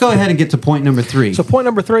 let's go ahead and get to point number 3. So point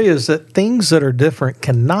number 3 is that things that are different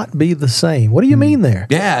cannot be the same. What do you mean there?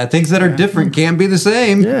 Yeah, things that are different can be the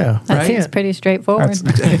same. Yeah. That seems pretty straightforward.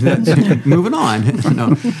 Moving on.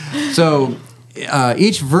 No. So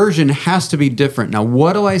each version has to be different. Now,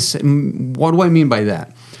 what do I say? What do I mean by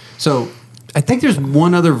that? So I think there's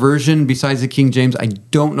one other version besides the King James. I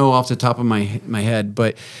don't know off the top of my head,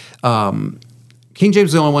 but King James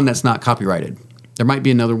is the only one that's not copyrighted. There might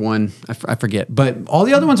be another one, I forget, but all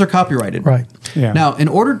the other ones are copyrighted. Right. Yeah. Now,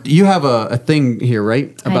 you have a thing here,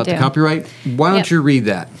 right, about the do. copyright? Why don't Yep. you read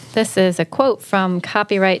that? This is a quote from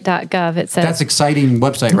copyright.gov. It says, That's exciting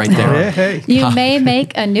website right there. Hey. you may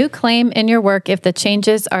make a new claim in your work if the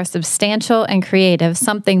changes are substantial and creative,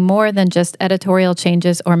 something more than just editorial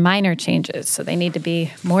changes or minor changes. So they need to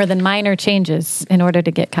be more than minor changes in order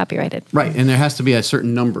to get copyrighted. Right, and there has to be a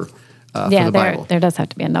certain number for the Bible. there does have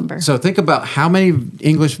to be a number. So think about how many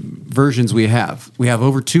English versions we have. We have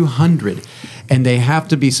over 200, and they have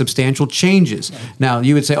to be substantial changes. Now,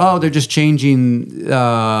 you would say, oh, they're just changing,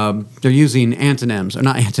 they're using antonyms, or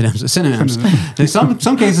not antonyms, synonyms. In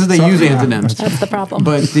some cases, they use antonyms. That's the problem.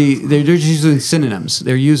 But they're just using synonyms.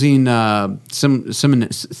 They're using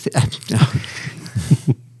synonyms.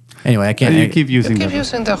 Anyway, I can't. You keep using Keep them.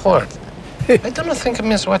 using the word. I don't think it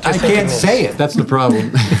means what you I think it can't means. say it. That's the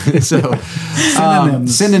problem. So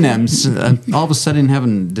Synonyms. synonyms. All of a sudden,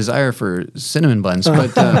 having desire for cinnamon buns, but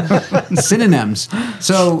synonyms.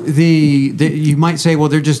 So you might say, well,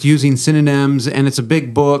 they're just using synonyms, and it's a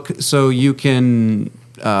big book, so you can.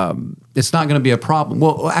 It's not going to be a problem.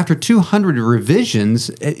 Well, after 200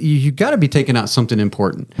 revisions, you got to be taking out something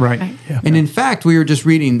important, Right. Yeah. And in fact, we were just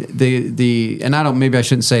reading and maybe I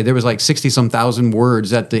shouldn't say, there was like 60-some thousand words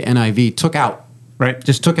that the NIV took out. Right.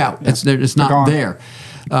 Just took out. Yeah. It's not gone. there.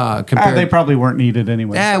 Compared, They probably weren't needed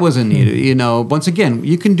anyway. it wasn't needed. Once again,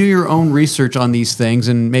 you can do your own research on these things,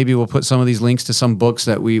 and maybe we'll put some of these links to some books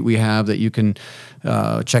that we have that you can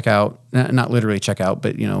check out. Not literally check out,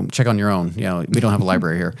 but check on your own. We don't have a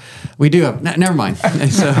library here. We do have. Never mind.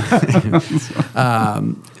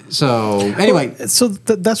 So anyway, So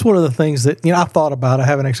that's one of the things that I thought about. I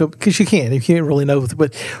haven't actually, because you can't really know,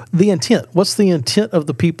 but the intent. What's the intent of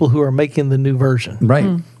the people who are making the new version?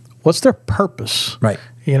 right. What's their purpose? Right.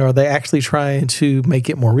 Are they actually trying to make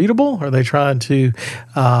it more readable? Are they trying to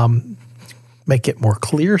make it more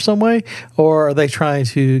clear some way? Or are they trying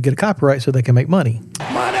to get a copyright so they can make money?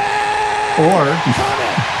 Or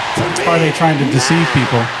are they trying to deceive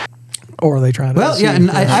people? Or are they trying to Well, yeah,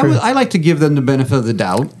 and I like to give them the benefit of the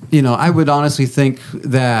doubt. I would honestly think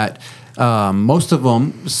that most of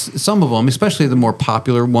them, some of them, especially the more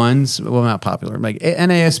popular ones, well, not popular, like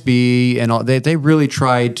NASB and all, they really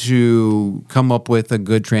tried to come up with a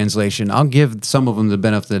good translation. I'll give some of them the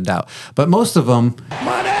benefit of the doubt. But most of them,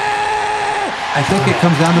 I think it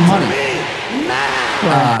comes down to money.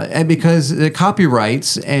 And because the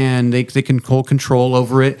copyrights and they can hold control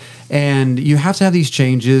over it, and you have to have these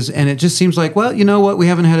changes, and it just seems like, well, you know what, we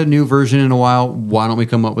haven't had a new version in a while, why don't we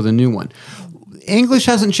come up with a new one? English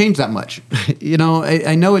hasn't changed that much.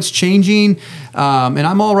 I know it's changing, and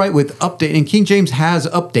I'm all right with updating. King James has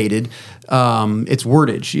updated its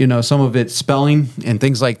wordage, some of its spelling and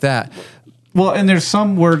things like that. Well, and there's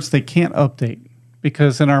some words they can't update.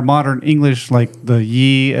 Because in our modern English, like the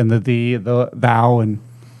ye and the thee, the thou, and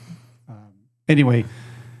anyway,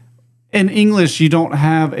 in English, you don't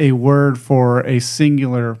have a word for a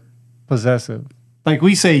singular possessive. Like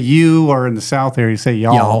we say you, or in the South area, you say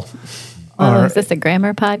y'all. Is this a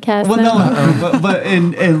grammar podcast? Well, no, but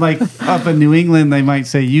in like up in New England, they might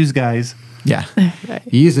say yous guys. Yeah. Right.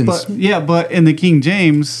 But in the King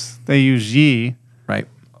James, they use ye. Right.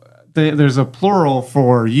 There's a plural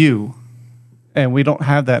for you. And we don't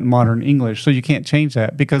have that in modern English, so you can't change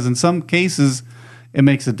that because in some cases it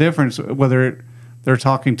makes a difference whether they're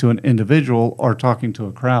talking to an individual or talking to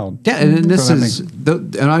a crowd. Yeah, and this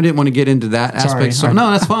and I didn't want to get into that aspect. So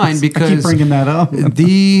no, that's fine because I keep bringing that up.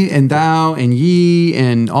 Thee and thou and ye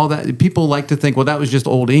and all that. People like to think, well, that was just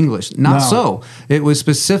old English. Not so. It was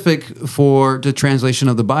specific for the translation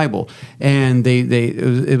of the Bible, and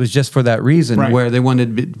it was just for that reason where they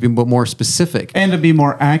wanted to be more specific and to be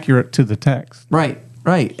more accurate to the text. Right.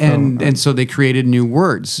 Right, and so they created new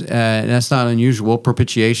words, and that's not unusual.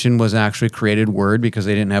 Propitiation was an actually created word because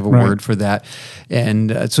they didn't have a word for that,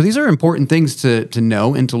 and so these are important things to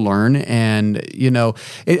know and to learn. And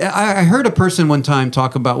I heard a person one time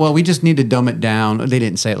talk about, well, we just need to dumb it down. They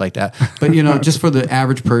didn't say it like that, but just for the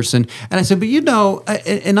average person. And I said, but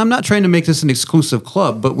and I'm not trying to make this an exclusive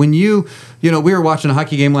club, but when we were watching a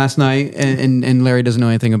hockey game last night, and Larry doesn't know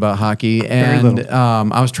anything about hockey, and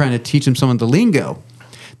I was trying to teach him some of the lingo.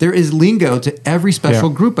 There is lingo to every special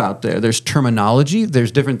group out there. There's terminology.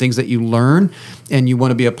 There's different things that you learn, and you want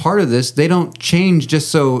to be a part of this. They don't change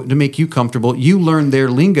just to make you comfortable. You learn their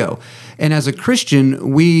lingo. And as a Christian,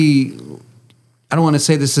 I don't want to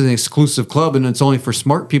say this is an exclusive club and it's only for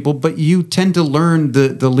smart people, but you tend to learn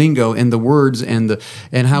the lingo and the words and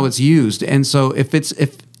how it's used. And so if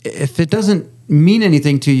it doesn't mean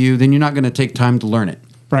anything to you, then you're not going to take time to learn it.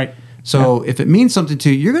 Right. So if it means something to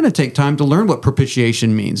you, you're going to take time to learn what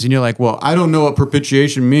propitiation means. And you're like, well, I don't know what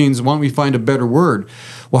propitiation means. Why don't we find a better word?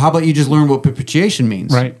 Well, how about you just learn what propitiation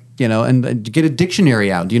means? Right. And get a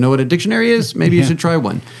dictionary out. Do you know what a dictionary is? Maybe you should try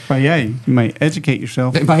one. But you might educate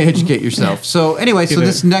yourself. By educate yourself. So anyway,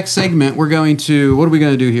 this next segment, what are we going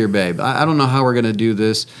to do here, babe? I don't know how we're going to do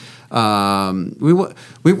this. We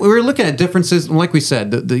were looking at differences, like we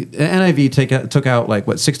said, the NIV took out like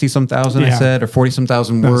what 60-some thousand, I said, or 40-some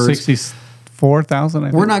thousand words.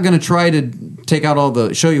 64,000. We're not going to try to take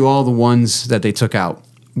out show you all the ones that they took out.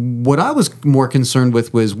 What I was more concerned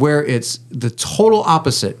with was where it's the total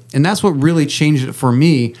opposite, and that's what really changed it for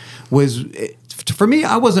me. For me,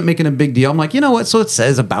 I wasn't making a big deal. I'm like, you know what? So it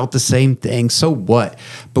says about the same thing. So what?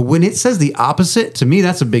 But when it says the opposite, to me,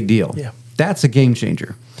 that's a big deal. Yeah, that's a game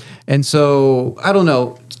changer. And so, I don't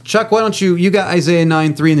know. Chuck, why don't you got Isaiah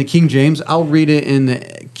 9:3 in the King James. I'll read it in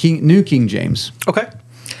the New King James. Okay.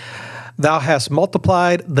 Thou hast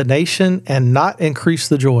multiplied the nation and not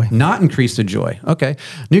increased the joy. Not increased the joy. Okay.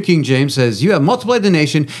 New King James says, you have multiplied the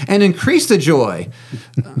nation and increased the joy.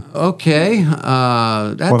 Okay.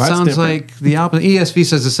 That sounds like the opposite. ESV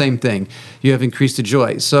says the same thing. You have increased the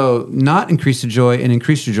joy. So not increased the joy and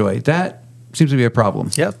increased the joy. That seems to be a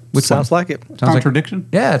problem. Yep. Which sounds like it. Contradiction?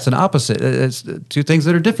 It's an opposite. It's two things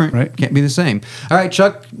that are different. Right. Can't be the same. All right,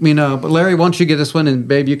 Chuck, but Larry, why don't you get this one, and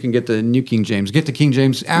babe, you can get the New King James. Get the King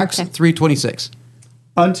James, Acts 3:26.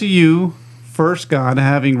 Unto you, first God,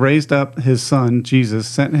 having raised up his son, Jesus,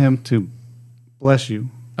 sent him to bless you.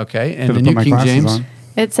 Okay, and the New King James?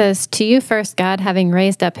 It says, to you first, God, having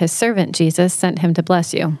raised up his servant Jesus, sent him to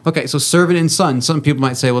bless you. Okay, so servant and son. Some people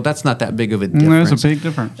might say, well, that's not that big of a difference. There's a big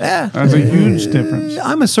difference. Yeah. There's a huge difference.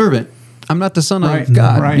 I'm a servant. I'm not the son of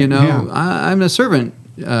God. Right. I'm a servant.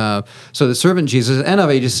 So the servant Jesus,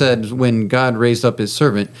 NIV just said when God raised up his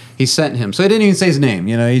servant, he sent him. So he didn't even say his name.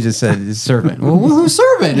 He just said his servant. Well, who's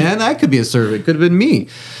servant? Man, I could be a servant. Could have been me.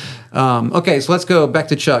 Okay, so let's go back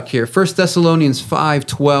to Chuck here. 1 Thessalonians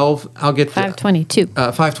 5:12. I'll get 5:22.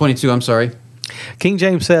 5:22. I'm sorry. King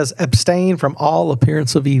James says, abstain from all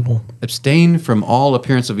appearance of evil. Abstain from all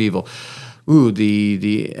appearance of evil. Ooh,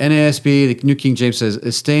 the NASB, the New King James says,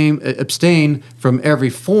 abstain from every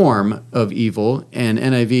form of evil, and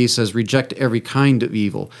NIV says, reject every kind of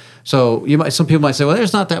evil. So some people might say, well,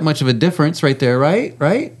 there's not that much of a difference right there, right?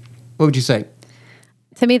 Right? What would you say?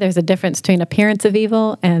 To me, there's a difference between appearance of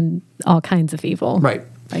evil and all kinds of evil. Right.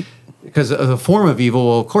 Because the form of evil,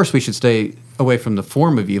 well, of course we should stay away from the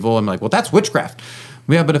form of evil. I'm like, well, that's witchcraft.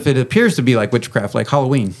 Yeah, but if it appears to be like witchcraft, like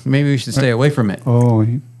Halloween, maybe we should stay away from it. Oh,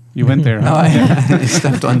 you went there. Huh? I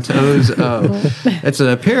stepped on toes. It's an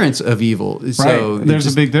appearance of evil. So right.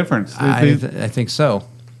 There's a big difference. I think so.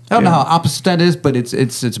 I don't know how opposite that is, but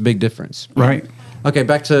it's a big difference. Right. Okay,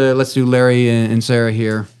 back to, let's do Larry and Sarah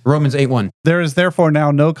here. Romans 8:1. There is therefore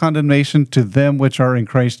now no condemnation to them which are in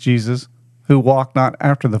Christ Jesus, who walk not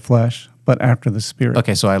after the flesh, but after the Spirit.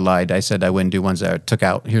 Okay, so I lied. I said I wouldn't do ones that I took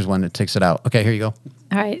out. Here's one that takes it out. Okay, here you go.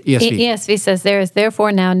 All right. ESV. ESV says, there is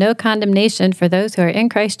therefore now no condemnation for those who are in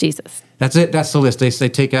Christ Jesus. That's it. That's the list. They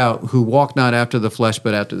take out who walk not after the flesh,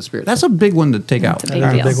 but after the Spirit. That's a big one to take out. It's a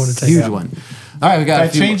big deal. Big one to take Huge out. one. All right, we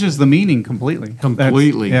got That changes the meaning completely.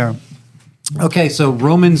 Completely. Yeah. Okay, so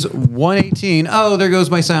Romans 1:18. Oh, there goes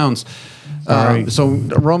my sounds. So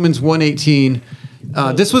Romans 1:18.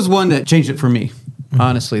 This was one that changed it for me.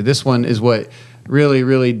 Honestly, this one is what really,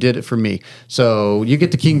 really did it for me. So you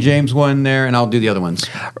get the King James one there, and I'll do the other ones.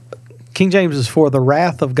 King James is, for the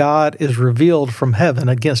wrath of God is revealed from heaven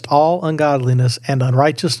against all ungodliness and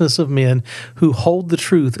unrighteousness of men who hold the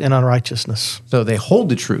truth in unrighteousness. So they hold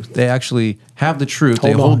the truth. They actually have the truth. Hold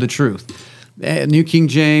they on. hold the truth. New King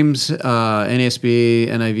James, NASB,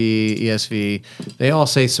 NIV, ESV, they all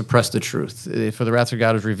say suppress the truth. For the wrath of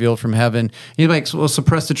God is revealed from heaven. You're like, well,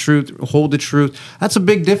 suppress the truth, hold the truth. That's a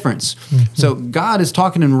big difference. Mm-hmm. So God is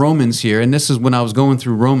talking in Romans here, and this is when I was going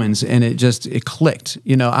through Romans, and it clicked.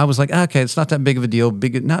 I was like, okay, it's not that big of a deal.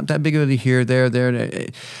 Not that big of a deal here,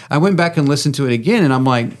 there. I went back and listened to it again, and I'm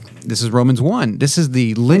like, this is Romans 1. This is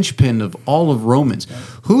the linchpin of all of Romans.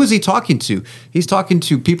 Who is he talking to? He's talking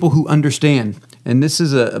to people who understand. And this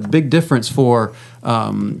is a big difference for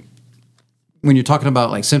when you're talking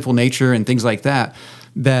about like sinful nature and things like that.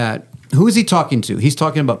 That who is he talking to? He's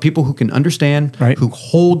talking about people who can understand, who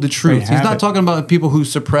hold the truth. He's not talking about people who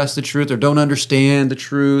suppress the truth or don't understand the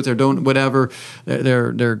truth or don't whatever.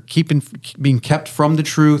 They're being kept from the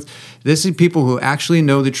truth. This is people who actually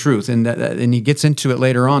know the truth, and he gets into it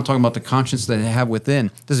later on, talking about the conscience that they have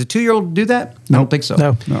within. Does a 2-year-old do that? I don't think so.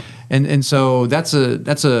 No. And so that's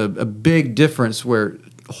a big difference where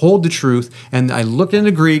hold the truth. And I looked into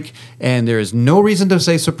Greek, and there is no reason to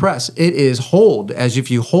say suppress. It is hold, as if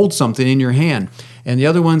you hold something in your hand. And the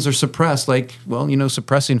other ones are suppressed, like, well,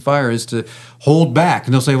 suppressing fire is to hold back.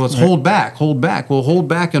 And they'll say, well, it's hold back, hold back. Well, hold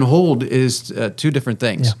back and hold is two different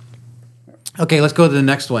things. Yeah. Okay, let's go to the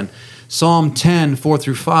next one. Psalm 10,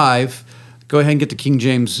 4-5. Go ahead and get the King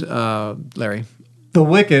James, Larry. The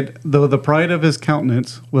wicked, though the pride of his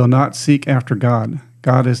countenance, will not seek after God.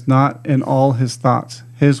 God is not in all his thoughts.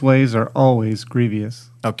 His ways are always grievous.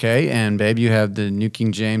 Okay, and babe, you have the New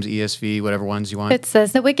King James, ESV, whatever ones you want. It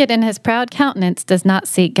says, the wicked in his proud countenance does not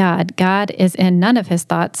seek God. God is in none of his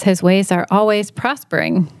thoughts. His ways are always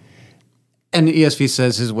prospering. And the ESV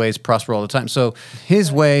says his ways prosper all the time. So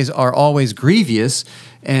his ways are always grievous,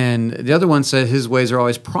 and the other one said his ways are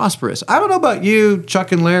always prosperous. I don't know about you,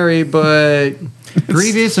 Chuck and Larry, but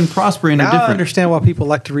grievous and prospering are different. I understand why people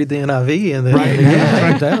like to read the NIV and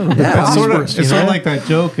It's sort of like that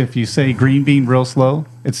joke. If you say green bean real slow,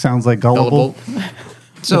 it sounds like gullible.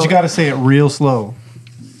 So but you got to say it real slow.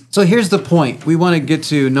 So here's the point. We want to get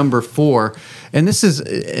to number 4, and this is,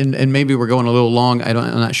 and maybe we're going a little long. I'm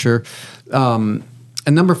not sure.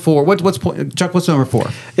 And number 4, Chuck? What's number 4?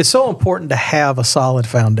 It's so important to have a solid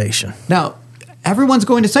foundation. Now, everyone's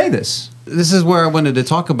going to say this. This is where I wanted to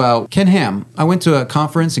talk about Ken Ham. I went to a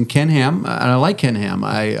conference in Ken Ham, and I like Ken Ham.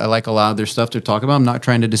 I like a lot of their stuff they're talking about. I'm not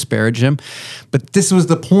trying to disparage him, but this was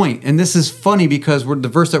the point. And this is funny because the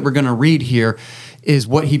verse that we're going to read here is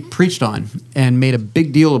what he preached on and made a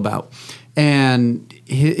big deal about. And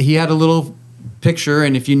he had a little picture,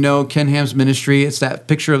 and if you know Ken Ham's ministry, it's that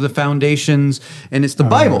picture of the foundations, and it's the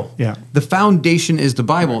Bible. Yeah. The foundation is the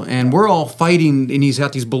Bible, and we're all fighting, and he's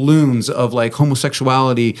got these balloons of like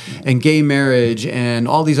homosexuality and gay marriage and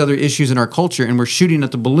all these other issues in our culture, and we're shooting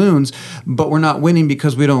at the balloons, but we're not winning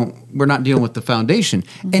because we're not dealing with the foundation.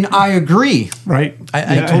 And I agree. Right.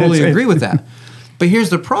 I totally agree with that. But here's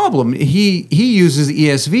the problem. He uses the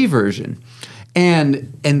ESV version.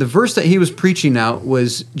 And the verse that he was preaching out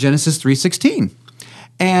was Genesis 3:16.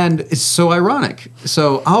 And it's so ironic.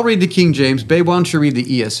 So I'll read the King James. Babe, why don't you read the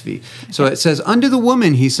ESV? So it says, unto the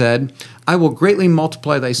woman, he said, I will greatly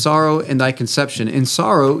multiply thy sorrow and thy conception. In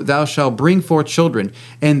sorrow thou shalt bring forth children,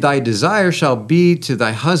 and thy desire shall be to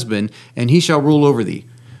thy husband, and he shall rule over thee.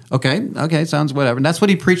 Okay, sounds whatever. And that's what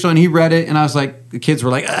he preached on. He read it, and I was like, the kids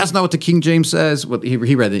were like, that's not what the King James says. Well, he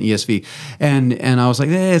read it in ESV. And I was like,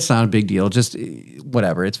 it's not a big deal. Just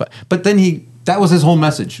whatever, it's fine. But then that was his whole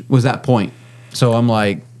message, was that point. So I'm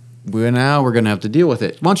like, we're going to have to deal with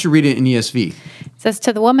it. Why don't you read it in ESV? It says,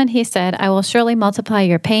 to the woman he said, I will surely multiply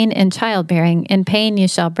your pain in childbearing. In pain you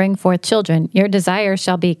shall bring forth children. Your desire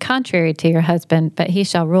shall be contrary to your husband, but he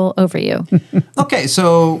shall rule over you. Okay,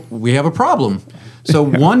 so we have a problem. So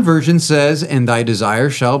one version says, and thy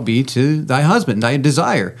desire shall be to thy husband, thy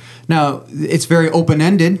desire. Now, it's very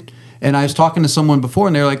open-ended, and I was talking to someone before,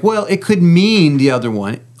 and they're like, well, it could mean the other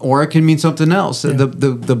one, or it could mean something else. Yeah.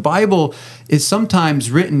 The Bible is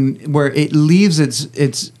sometimes written where it leaves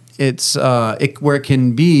where it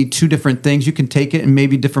can be two different things. You can take it in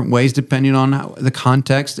maybe different ways depending on the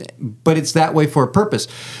context, but it's that way for a purpose.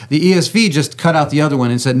 The ESV just cut out the other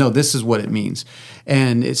one and said, no, this is what it means.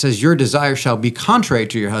 And it says, your desire shall be contrary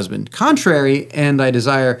to your husband. Contrary and thy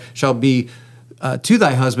desire shall be to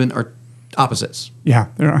thy husband are opposites. Yeah,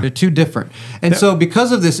 they're two different. And so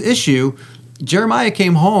because of this issue, Jeremiah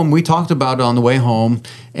came home. We talked about it on the way home,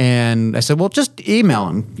 and I said, well, just email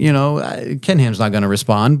him. Ken Ham's not going to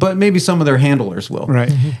respond, but maybe some of their handlers will. Right.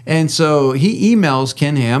 Mm-hmm. And so he emails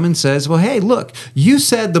Ken Ham and says, well, hey, look, you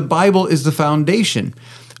said the Bible is the foundation,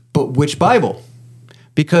 but which Bible?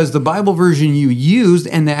 Because the Bible version you used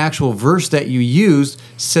and the actual verse that you used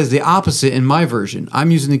says the opposite in my version.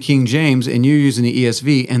 I'm using the King James and you're using the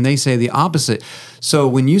ESV, and they say the opposite. So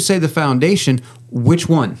when you say the foundation, which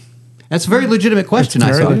one? That's a very legitimate question,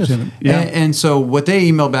 I thought. Legitimate. Yeah. And so what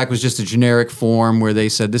they emailed back was just a generic form where they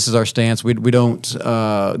said, this is our stance. We don't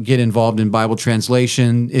get involved in Bible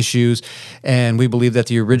translation issues, and we believe that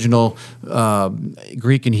the original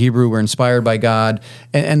Greek and Hebrew were inspired by God,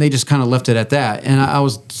 and they just kind of left it at that. And I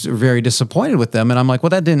was very disappointed with them, and I'm like, well,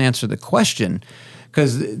 that didn't answer the question.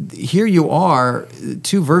 Because here you are,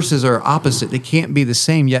 two verses are opposite. They can't be the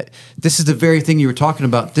same, yet this is the very thing you were talking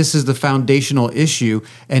about. This is the foundational issue,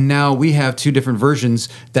 and now we have two different versions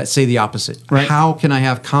that say the opposite. Right. How can I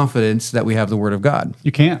have confidence that we have the Word of God?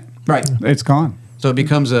 You can't. Right. It's gone. So it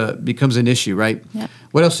becomes an issue, right? Yeah.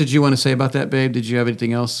 What else did you want to say about that, babe? Did you have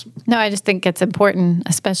anything else? No, I just think it's important,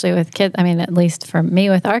 especially with kids. I mean, at least for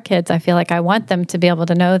me with our kids, I feel like I want them to be able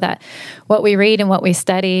to know that what we read and what we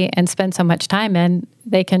study and spend so much time in,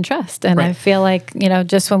 they can trust. And I feel like,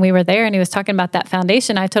 just when we were there and he was talking about that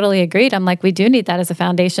foundation, I totally agreed. I'm like, we do need that as a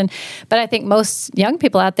foundation. But I think most young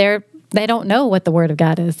people out there, they don't know what the Word of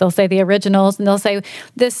God is. They'll say the originals, and they'll say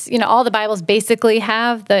this, all the Bibles basically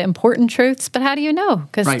have the important truths, but how do you know?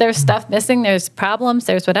 Because there's stuff missing, there's problems,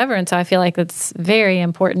 there's whatever. And so I feel like it's very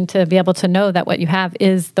important to be able to know that what you have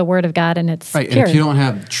is the Word of God, and it's right. pure. And if you don't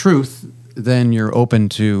have truth, then you're open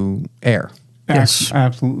to error. Yes,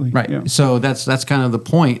 absolutely. Right. Yeah. So that's kind of the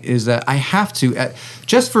point, is that I have to,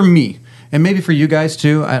 just for me, and maybe for you guys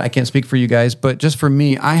too, I can't speak for you guys, but just for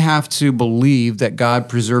me, I have to believe that God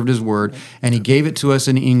preserved His Word and He gave it to us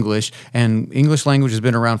in English, and English language has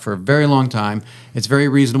been around for a very long time. It's very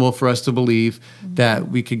reasonable for us to believe that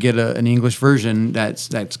we could get an English version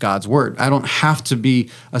that's God's Word. I don't have to be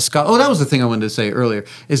a scholar. Oh, that was the thing I wanted to say earlier,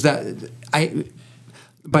 is that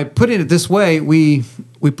by putting it this way, we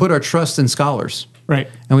put our trust in scholars. Right.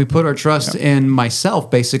 And we put our trust in myself,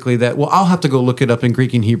 basically, that, well, I'll have to go look it up in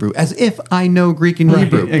Greek and Hebrew, as if I know Greek and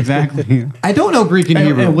Hebrew. Exactly. I don't know Greek and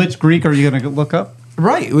Hebrew. And which Greek are you going to look up?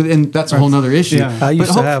 Right. And that's a whole other issue. Yeah. I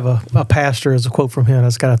used to have a pastor, as a quote from him, I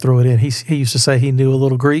just got to throw it in. He used to say he knew a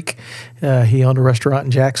little Greek. He owned a restaurant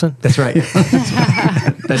in Jackson. That's right.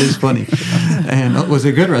 That is funny. And was it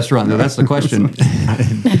a good restaurant, though? That's the question.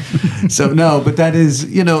 So, no, but that is,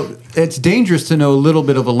 it's dangerous to know a little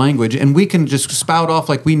bit of a language, and we can just spout off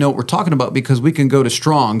like we know what we're talking about because we can go to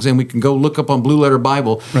Strong's and we can go look up on Blue Letter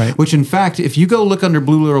Bible, Right. which, in fact, if you go look under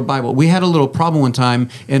Blue Letter Bible, we had a little problem one time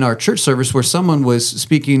in our church service where someone was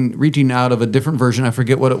speaking, reaching out of a different version. I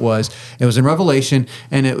forget what it was. It was in Revelation,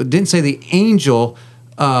 and it didn't say the angel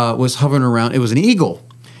was hovering around. It was an eagle.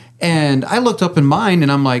 And I looked up in mine,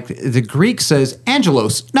 and I'm like, the Greek says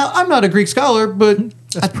angelos. Now, I'm not a Greek scholar, but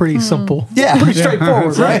That's pretty simple. yeah, Pretty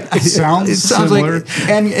straightforward, right? It sounds similar. like,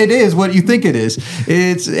 and it is what you think it is.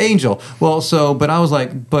 It's angel. Well, but I was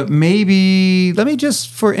like, but maybe let me just,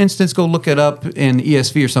 for instance, go look it up in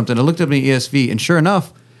ESV or something. I looked up in ESV, and sure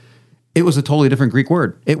enough, it was a totally different Greek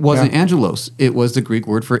word. It wasn't angelos. It was the Greek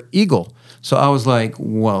word for eagle. So I was like,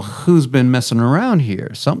 well, who's been messing around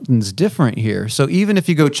here? Something's different here. So even if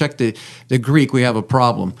you go check the Greek, we have a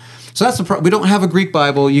problem. So that's the problem. We don't have a Greek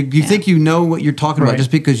Bible. You think you know what you're talking about Right. just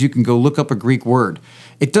because you can go look up a Greek word.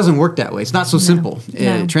 It doesn't work that way. It's not so simple.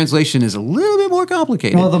 No. Translation is a little bit more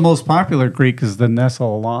complicated. Well, the most popular Greek is the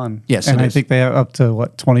Nestle-Aland. Yes, and it I is. think they have up to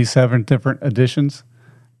 27 different editions,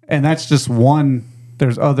 and that's just one.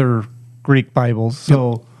 There's other Greek Bibles,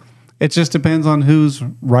 so it just depends on who's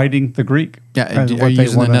writing the Greek. Yeah, and are what you they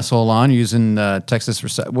using the wanna- Nestle-Aland? Using Texas?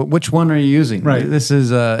 Which one are you using? Right. This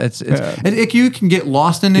is you can get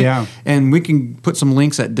lost in it. Yeah. And we can put some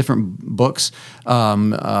links at different books.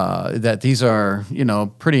 That these are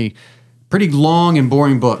pretty long and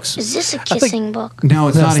boring books. Is this a kissing book? No,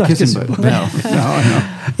 it's not a not a kissing kissing book. book.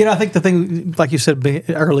 No. I think the thing, like you said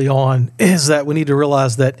early on, is that we need to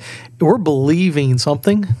realize that we're believing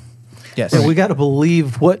something. Yes. And we got to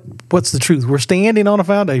believe what's the truth. We're standing on a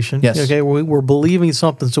foundation. Yes. Okay. We're believing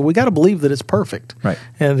something, so we got to believe that it's perfect. Right.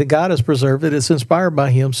 And that God has preserved it. It's inspired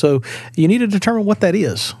by Him. So you need to determine what that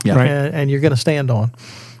is. Yeah. Right. And you're going to stand on.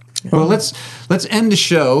 Well, let's end the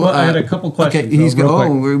show. Well, I had a couple questions, Okay, he's though,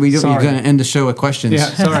 real going. quick. You're Sorry. going to end the show with questions. Yeah,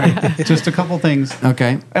 sorry. Just a couple things.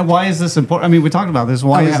 Okay. And why is this important? I mean, we talked about this.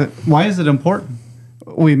 Why is yeah. it? Why is it important?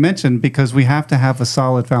 We mentioned because we have to have a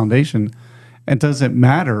solid foundation. And does it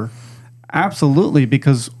matter? Absolutely,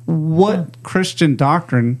 because what Christian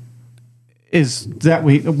doctrine is that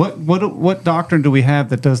what doctrine do we have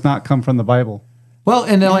that does not come from the Bible? Well,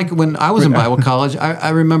 and then, like when I was in Bible college, I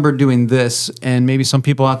remember doing this, and maybe some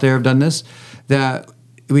people out there have done this, that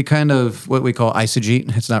we kind of, what we call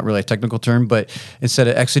eisegete. It's not really a technical term, but instead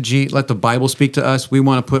of exegete, let the Bible speak to us. We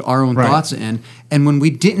want to put our own Right. thoughts in. And when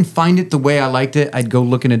we didn't find it the way I liked it, I'd go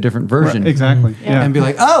look in a different version. Right, exactly. Yeah. And be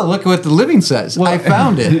like, oh, look what the Living says. I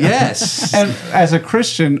found it. Yes. And as a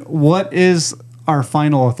Christian, what is our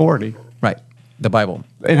final authority? Right. The Bible.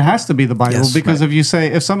 It has to be the Bible Yes, because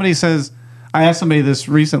if somebody says, I asked somebody this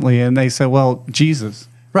recently, and they said, well, Jesus.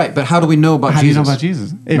 Right, but how do we know about How Jesus? do you know about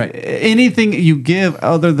Jesus? If Right. anything you give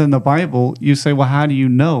other than the Bible, you say, well, how do you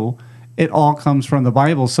know? It all comes from the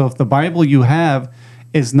Bible. So if the Bible you have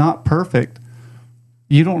is not perfect,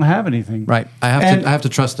 you don't have anything. Right. I have to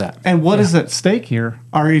trust that. And what is at stake here?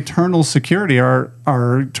 Our eternal security, our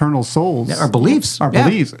eternal souls. Yeah, our beliefs. Our Yeah,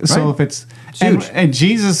 beliefs. So right. if it's huge. and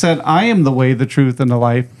Jesus said, I am the way, the truth, and the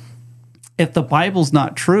life. If the Bible's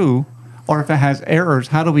not true, or if it has errors,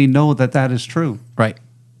 how do we know that that is true? Right.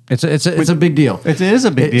 It's a big deal. It is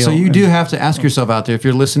a big deal. So you do have to ask yourself out there, if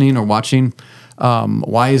you're listening or watching,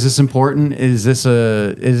 why is this important?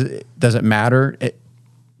 Does it matter?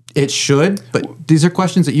 It should, but these are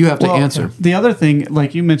questions that you have to answer. The other thing,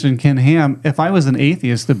 like you mentioned, Ken Ham, if I was an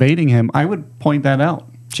atheist debating him, I would point that out.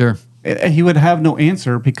 Sure. He would have no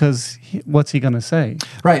answer because what's he going to say?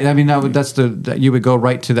 Right. I mean, that you would go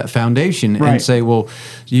right to that foundation and Right. say, well,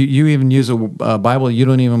 you even use a Bible you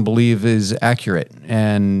don't even believe is accurate,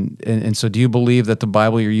 and so do you believe that the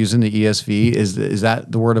Bible you're using, the ESV, is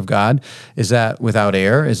that the Word of God? Is that without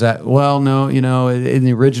error? Is that, well, no, in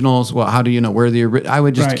the originals? Well, how do you know where I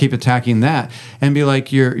would just Right. keep attacking that and be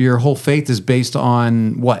like, your whole faith is based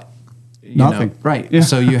on what? You know? Nothing. Right. Yeah.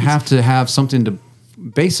 So you have to have something to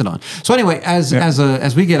base it on. So anyway, as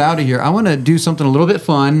we get out of here, I want to do something a little bit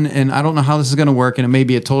fun, and I don't know how this is going to work, and it may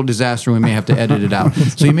be a total disaster. We may have to edit it out,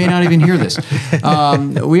 so you may not even hear this.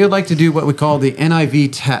 We would like to do what we call the NIV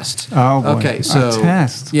test. Oh, boy. Okay, so A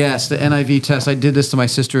test. Yes, the NIV test. I did this to my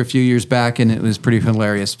sister a few years back, and it was pretty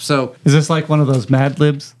hilarious. So Is this like one of those Mad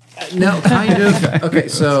Libs? no, kind of. Okay,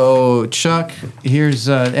 so Chuck, here's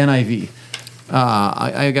NIV.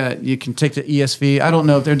 I got. You can take the ESV. I don't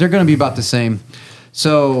know if they're going to be about the same.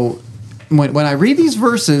 So when I read these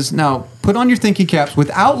verses, now put on your thinking caps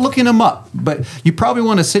without looking them up. But you probably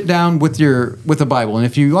want to sit down with a Bible, and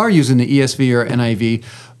if you are using the ESV or NIV,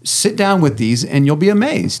 sit down with these and you'll be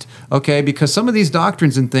amazed, okay? Because some of these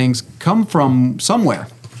doctrines and things come from somewhere,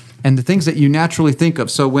 and the things that you naturally think of.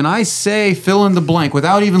 So when I say fill in the blank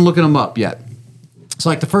without even looking them up yet, so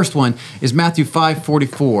like the first one is Matthew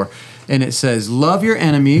 5:44, and it says, love your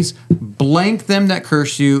enemies, blank them that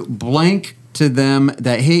curse you, blank to them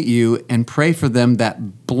that hate you, and pray for them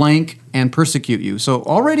that blank and persecute you. So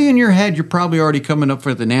already in your head, you're probably already coming up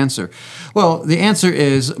with an answer. Well, the answer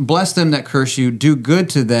is, bless them that curse you, do good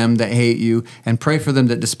to them that hate you, and pray for them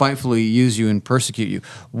that despitefully use you and persecute you.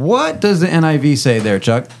 What does the NIV say there,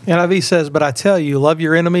 Chuck? NIV says, but I tell you, love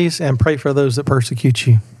your enemies and pray for those that persecute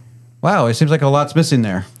you. Wow, it seems like a lot's missing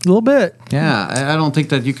there. A little bit. Yeah, I don't think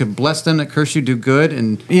that you could bless them that curse you, do good.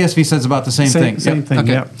 And ESV says about the same thing. Same thing,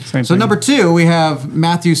 Okay. yep. Same So thing. number 2, we have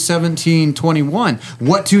Matthew 17:21.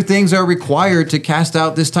 What 2 things are required to cast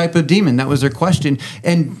out this type of demon? That was their question.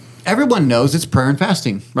 And everyone knows it's prayer and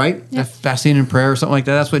fasting, right? Fasting and prayer or something like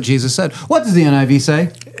that. That's what Jesus said. What does the NIV say?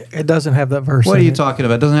 It doesn't have that verse. What are in you it. talking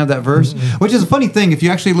about? It doesn't have that verse? Which is a funny thing. If you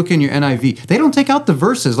actually look in your NIV, they don't take out the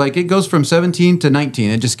verses. Like it goes from 17 to 19.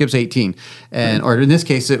 It just skips 18. And or in this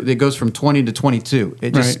case, it goes from 20 to 22.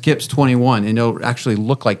 It just skips 21. And it'll actually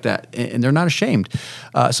look like that. And they're not ashamed.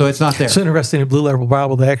 So it's not there. It's interesting in Blue Letter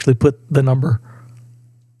Bible, they actually put the number.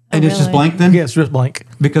 And it's just blank then? Yeah, it's just blank.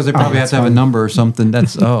 Because they probably have that's to have a funny. number or something.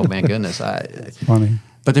 That's, oh, man, goodness. Funny.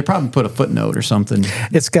 But they probably put a footnote or something.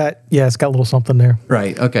 It's got a little something there.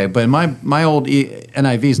 Right. Okay. But my old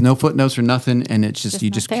NIV is no footnotes or nothing, and it's just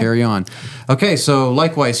you just carry on. Okay. So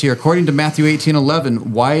likewise here, according to Matthew 18:11,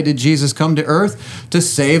 why did Jesus come to earth? To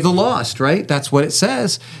save the lost. Right. That's what it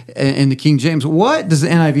says in the King James. What does the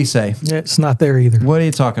NIV say? Yeah, it's not there either. What are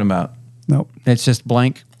you talking about? Nope. It's just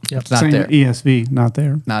blank. Yep. It's not Same there. ESV, not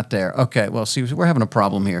there. Not there. Okay. Well, see, we're having a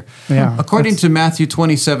problem here. Yeah, According to Matthew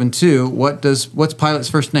 27:2, what's Pilate's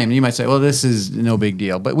first name? And you might say, well, this is no big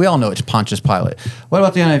deal, but we all know it's Pontius Pilate. What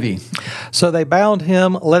about the NIV? So they bound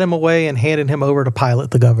him, led him away, and handed him over to Pilate,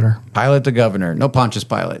 the governor. Pilate the governor, no Pontius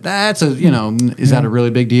Pilate. That's is that a really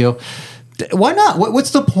big deal? Why not?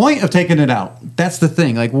 What's the point of taking it out? That's the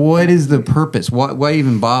thing. Like, what is the purpose? Why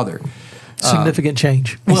even bother? Significant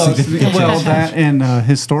change. Well, that and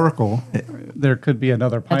historical, there could be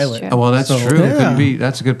another Pilate. true. Oh, well, that's So- true. It Yeah. could be.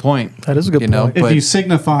 That's a good point. That is a good point. If but you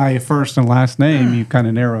signify first and last name, you kind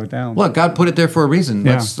of narrow it down. look, God put it there for a reason.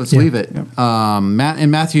 Yeah. Let's Yeah. leave it. In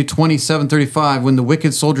Matthew 27:35, when the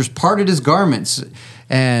wicked soldiers parted his garments,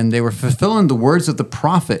 and they were fulfilling the words of the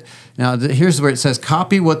prophet. Now, here's where it says,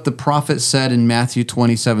 "Copy what the prophet said in Matthew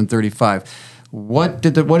 27:35." What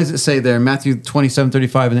does it say there in Matthew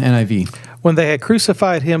 27:35 in the NIV? When they had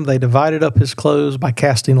crucified him, they divided up his clothes by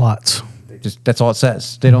casting lots. That's all it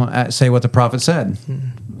says. They don't say what the prophet said.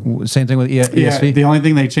 Same thing with ESV. Yeah, the only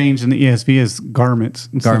thing they changed in the ESV is garments.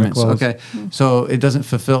 instead of Garments. clothes. Okay, so it doesn't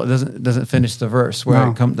fulfill. It doesn't finish the verse where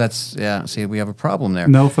No. it comes. See, we have a problem there.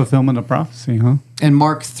 No fulfillment of prophecy, huh? In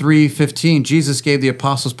Mark 3:15, Jesus gave the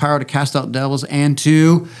apostles power to cast out devils and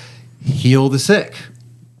to heal the sick.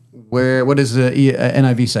 What does the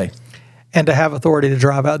NIV say? And to have authority to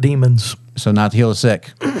drive out demons. So not to heal the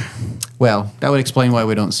sick. Well, that would explain why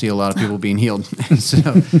we don't see a lot of people being healed.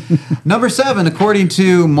 So, number 7, according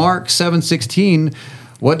to Mark 7:16,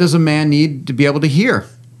 what does a man need to be able to hear?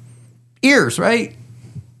 Ears, right?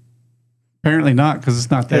 Apparently not, because it's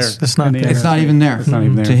not there. It's not there. It's not even there. It's not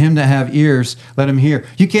even there. To him that have ears, let him hear.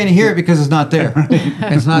 You can't hear it because it's not there.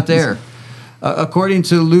 It's not there. According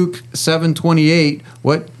to Luke 7:28,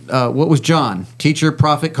 what was John? Teacher,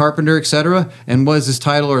 prophet, carpenter, etc. And what is his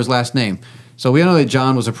title or his last name? So we know that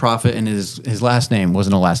John was a prophet, and his last name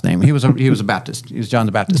wasn't a last name. He was a Baptist. He was John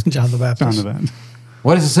the Baptist. John the Baptist. John the Baptist.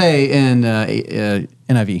 What does it say in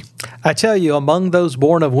NIV? I tell you, among those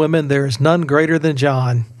born of women, there is none greater than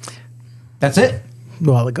John. That's it.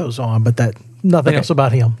 Well, it goes on, but nothing else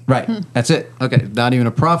about him. Right. That's it. Okay. Not even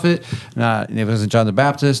a prophet. It wasn't John the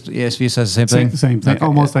Baptist. ESV says the same thing. Same thing. Okay.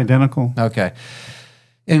 Almost identical. Okay.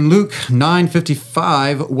 In Luke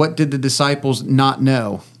 9:55, what did the disciples not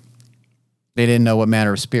know? They didn't know what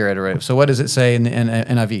manner of spirit. Right? So what does it say in the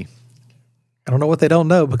NIV? I don't know what they don't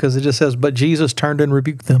know because it just says, but Jesus turned and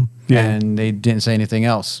rebuked them. Yeah. And they didn't say anything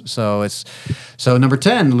else. So number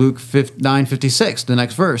 10, Luke 9:56, the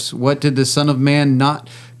next verse. What did the Son of Man not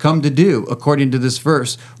come to do? According to this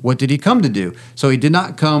verse, what did he come to do? So he did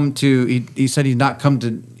not come to, he said he's not come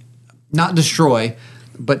to not destroy,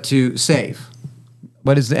 but to save.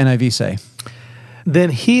 What does the NIV say? Then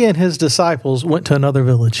he and his disciples went to another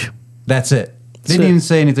village. That's it. They it. didn't even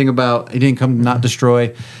say anything about, he didn't come to not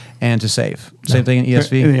destroy and to save. Same thing in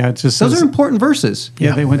ESV. Yeah, it just Those says- are important verses.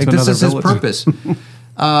 Yeah, they went to this another is his village. purpose.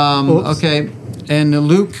 Okay. And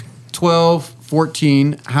Luke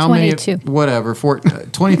 14, how 22. many, whatever,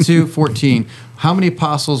 22, 14, how many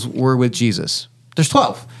apostles were with Jesus? There's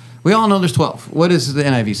 12. We all know there's 12. What does the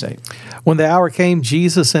NIV say? When the hour came,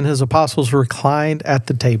 Jesus and his apostles reclined at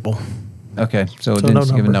the table. Okay, so it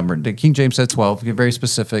didn't give a number. The King James said 12. Get very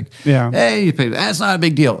specific. Yeah. Hey, that's not a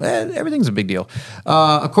big deal. Everything's a big deal.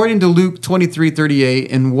 According to Luke 23:38,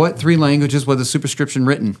 in what three languages was the superscription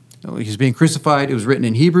written? He's being crucified. It was written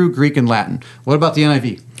in Hebrew, Greek, and Latin. What about the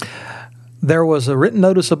NIV? There was a written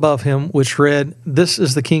notice above him which read, "This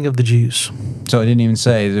is the King of the Jews." So it didn't even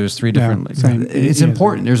say there was three different. same. It's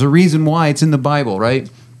important. There's a reason why it's in the Bible, right?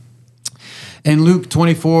 In Luke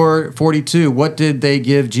 24:42, what did they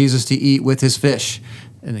give Jesus to eat with his fish?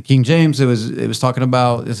 In the King James, it was talking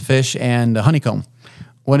about the fish and the honeycomb.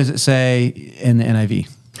 What does it say in the NIV?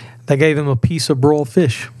 They gave him a piece of broiled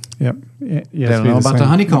fish. Yep. They don't know about the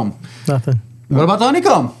honeycomb. Nothing. What about the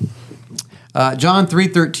honeycomb? John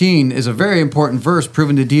 3:13 is a very important verse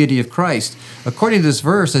proving the deity of Christ. According to this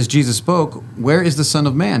verse, as Jesus spoke, where is the Son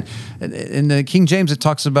of Man? In the King James, it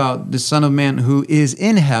talks about the Son of Man who is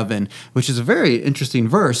in heaven, which is a very interesting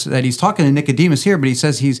verse that he's talking to Nicodemus here, but he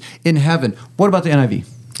says he's in heaven. What about the NIV?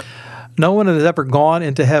 No one has ever gone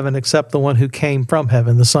into heaven except the one who came from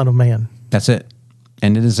heaven, the Son of Man. That's it.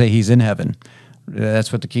 And it doesn't say he's in heaven.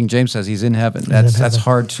 That's what the King James says. He's in heaven. That's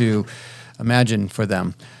hard to imagine for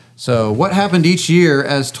them. So what happened each year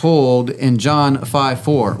as told in John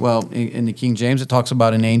 5:4? Well, in the King James, it talks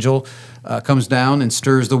about an angel comes down and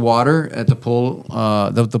stirs the water at the pool,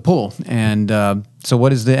 the pool. And so what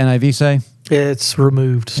does the NIV say? It's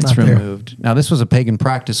removed. It's removed. Now, this was a pagan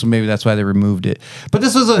practice, so maybe that's why they removed it. But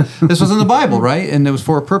this was in the Bible, right? And it was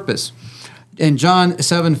for a purpose. In John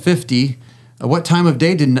 7:50, what time of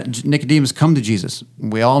day did Nicodemus come to Jesus?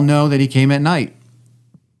 We all know that he came at night.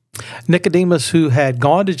 Nicodemus, who had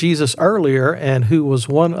gone to Jesus earlier and who was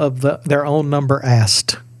one of their own number,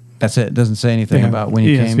 asked. That's it. It doesn't say anything about when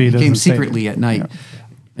he came. He came secretly at night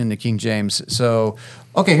in the King James. So,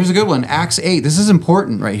 okay, here's a good one. Acts 8. This is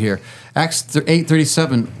important right here. Acts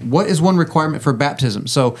 8:37. What is one requirement for baptism?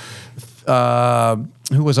 So,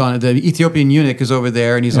 who was on it? The Ethiopian eunuch is over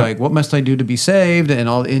there, and he's like, "What must I do to be saved?"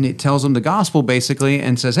 And it tells him the gospel basically,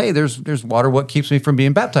 and says, "Hey, there's water. What keeps me from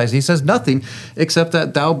being baptized?" He says nothing except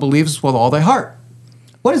that thou believest with all thy heart.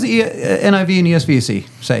 What does the NIV and ESV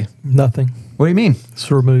say? Nothing. What do you mean?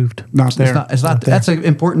 It's removed. Not there. It's not that's an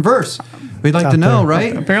important verse. We'd like to know,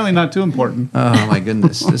 right? Apparently not too important. Oh my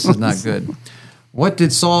goodness, this is not good. What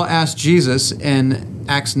did Saul ask Jesus in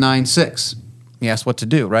Acts 9:6? He asked what to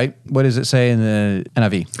do, right? What does it say in the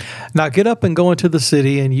NIV? Now get up and go into the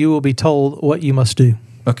city, and you will be told what you must do.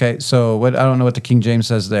 Okay, so I don't know what the King James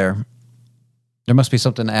says there. There must be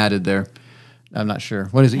something added there. I'm not sure.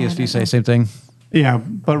 What does the ESV say? Same thing? Yeah,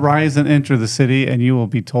 but rise and enter the city, and you will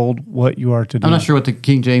be told what you are to do. I'm not sure what the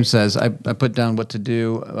King James says. I put down what to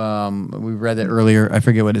do. We read that earlier. I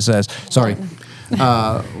forget what it says. Sorry.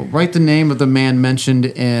 Write the name of the man mentioned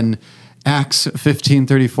in Acts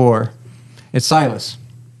 15:34. It's Silas.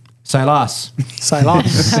 Silas.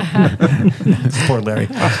 Poor Larry.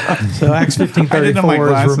 So Acts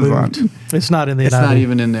 15:34 is removed. It's not in the NIV. It's not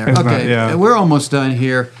even in there. It's okay, not, we're almost done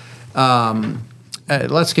here.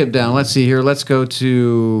 Let's skip down. Let's see here. Let's go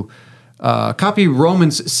to copy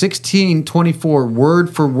Romans 16:24 word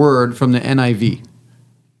for word from the NIV.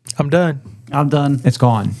 I'm done. It's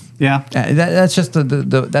gone. Yeah, that's just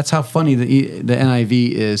that's how funny the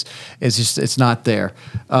NIV is. It's just it's not there.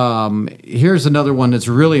 Here's another one that's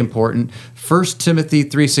really important. 1 Timothy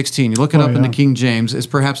 3:16. You look it up in the King James. It's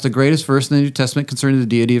perhaps the greatest verse in the New Testament concerning the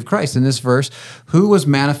deity of Christ. In this verse, who was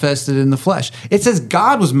manifested in the flesh? It says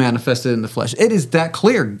God was manifested in the flesh. It is that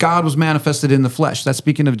clear. God was manifested in the flesh. That's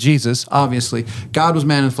speaking of Jesus, obviously. God was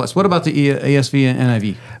man in the flesh. What about the ESV and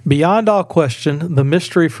NIV? Beyond all question, the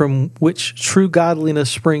mystery from which true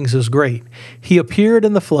godliness springs is great. He appeared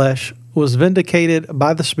in the flesh, was vindicated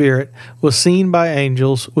by the Spirit, was seen by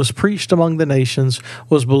angels, was preached among the nations,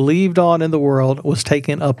 was believed on in the world, was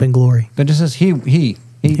taken up in glory. It just says he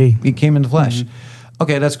came in the flesh. Mm-hmm.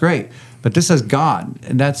 Okay, that's great. But this says God,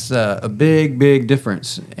 and that's a big, big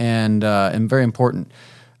difference and very important.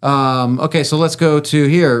 Okay, so let's go to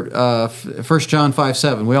here, 1 John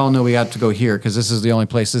 5:7. We all know we have to go here because this is the only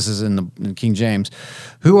place this is in the King James.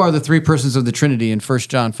 Who are the three persons of the Trinity in 1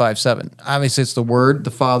 John 5:7? Obviously, it's the Word,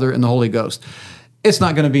 the Father, and the Holy Ghost. It's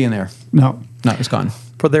not going to be in there. No, it's gone.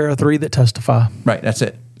 For there are three that testify. Right, that's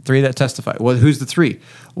it. Three that testify. Well, who's the three?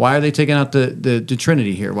 Why are they taking out the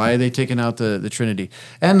Trinity here? Why are they taking out the Trinity?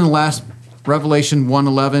 And the last Revelation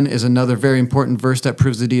 1:11 is another very important verse that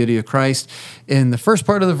proves the deity of Christ. In the first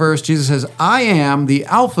part of the verse, Jesus says, I am the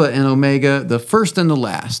Alpha and Omega, the first and the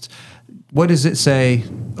last. what does it say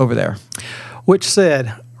over there? Which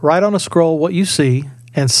said, write on a scroll what you see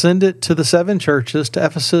and send it to the 7 churches, to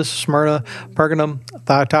Ephesus, Smyrna, Pergamum,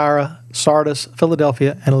 Thyatira, Sardis,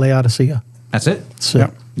 Philadelphia, and Laodicea. That's it? That's it.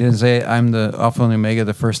 It didn't say I'm the Alpha and Omega,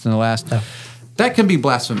 the first and the last. No. That can be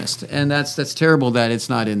blasphemous, and that's terrible that it's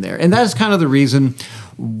not in there. And that is kind of the reason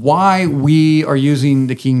why we are using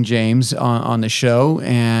the King James on the show.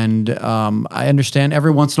 And I understand every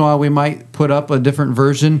once in a while we might put up a different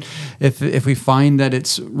version if we find that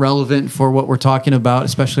it's relevant for what we're talking about,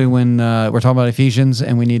 especially when we're talking about Ephesians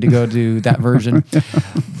and we need to go to that version.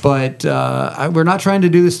 But we're not trying to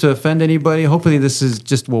do this to offend anybody. Hopefully this is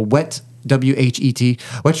just whet, W-H-E-T,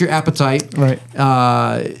 whet your appetite.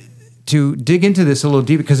 Right. To dig into this a little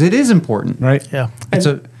deeper, because it is important. Right. Yeah.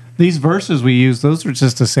 These verses we use, those are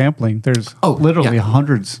just a sampling. There's literally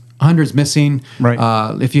hundreds missing. Right.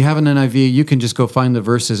 If you have an NIV, you can just go find the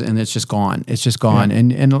verses and it's just gone. It's just gone. Yeah.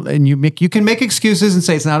 And you can make excuses and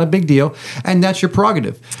say it's not a big deal, and that's your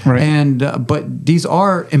prerogative. Right. And but these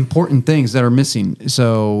are important things that are missing.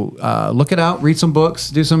 So look it out, read some books,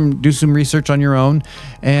 do some research on your own.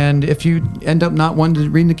 And if you end up not wanting to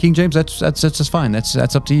read the King James, that's just fine. That's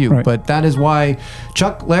up to you. Right. But that is why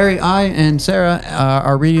Chuck, Larry, I, and Sarah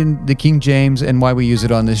are reading the King James and why we use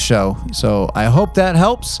it on this show. So I hope that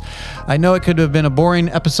helps. I know it could have been a boring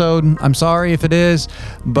episode. I'm sorry if it is,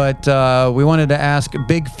 but we wanted to ask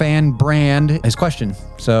Big Fan Brand his question.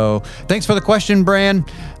 So thanks for the question, Brand.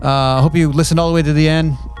 Hope you listened all the way to the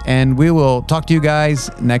end, and we will talk to you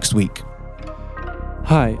guys next week.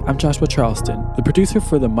 Hi, I'm Joshua Charleston, the producer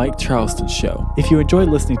for The Mike Charleston Show. If you enjoyed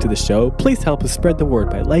listening to the show, please help us spread the word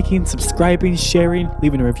by liking, subscribing, sharing,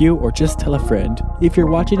 leaving a review, or just tell a friend. If you're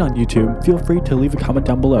watching on YouTube, feel free to leave a comment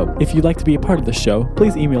down below. If you'd like to be a part of the show,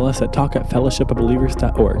 please email us at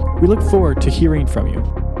talk@fellowshipofbelievers.org. We look forward to hearing from you.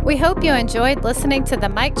 We hope you enjoyed listening to The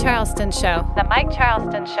Mike Charleston Show. The Mike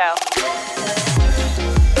Charleston Show.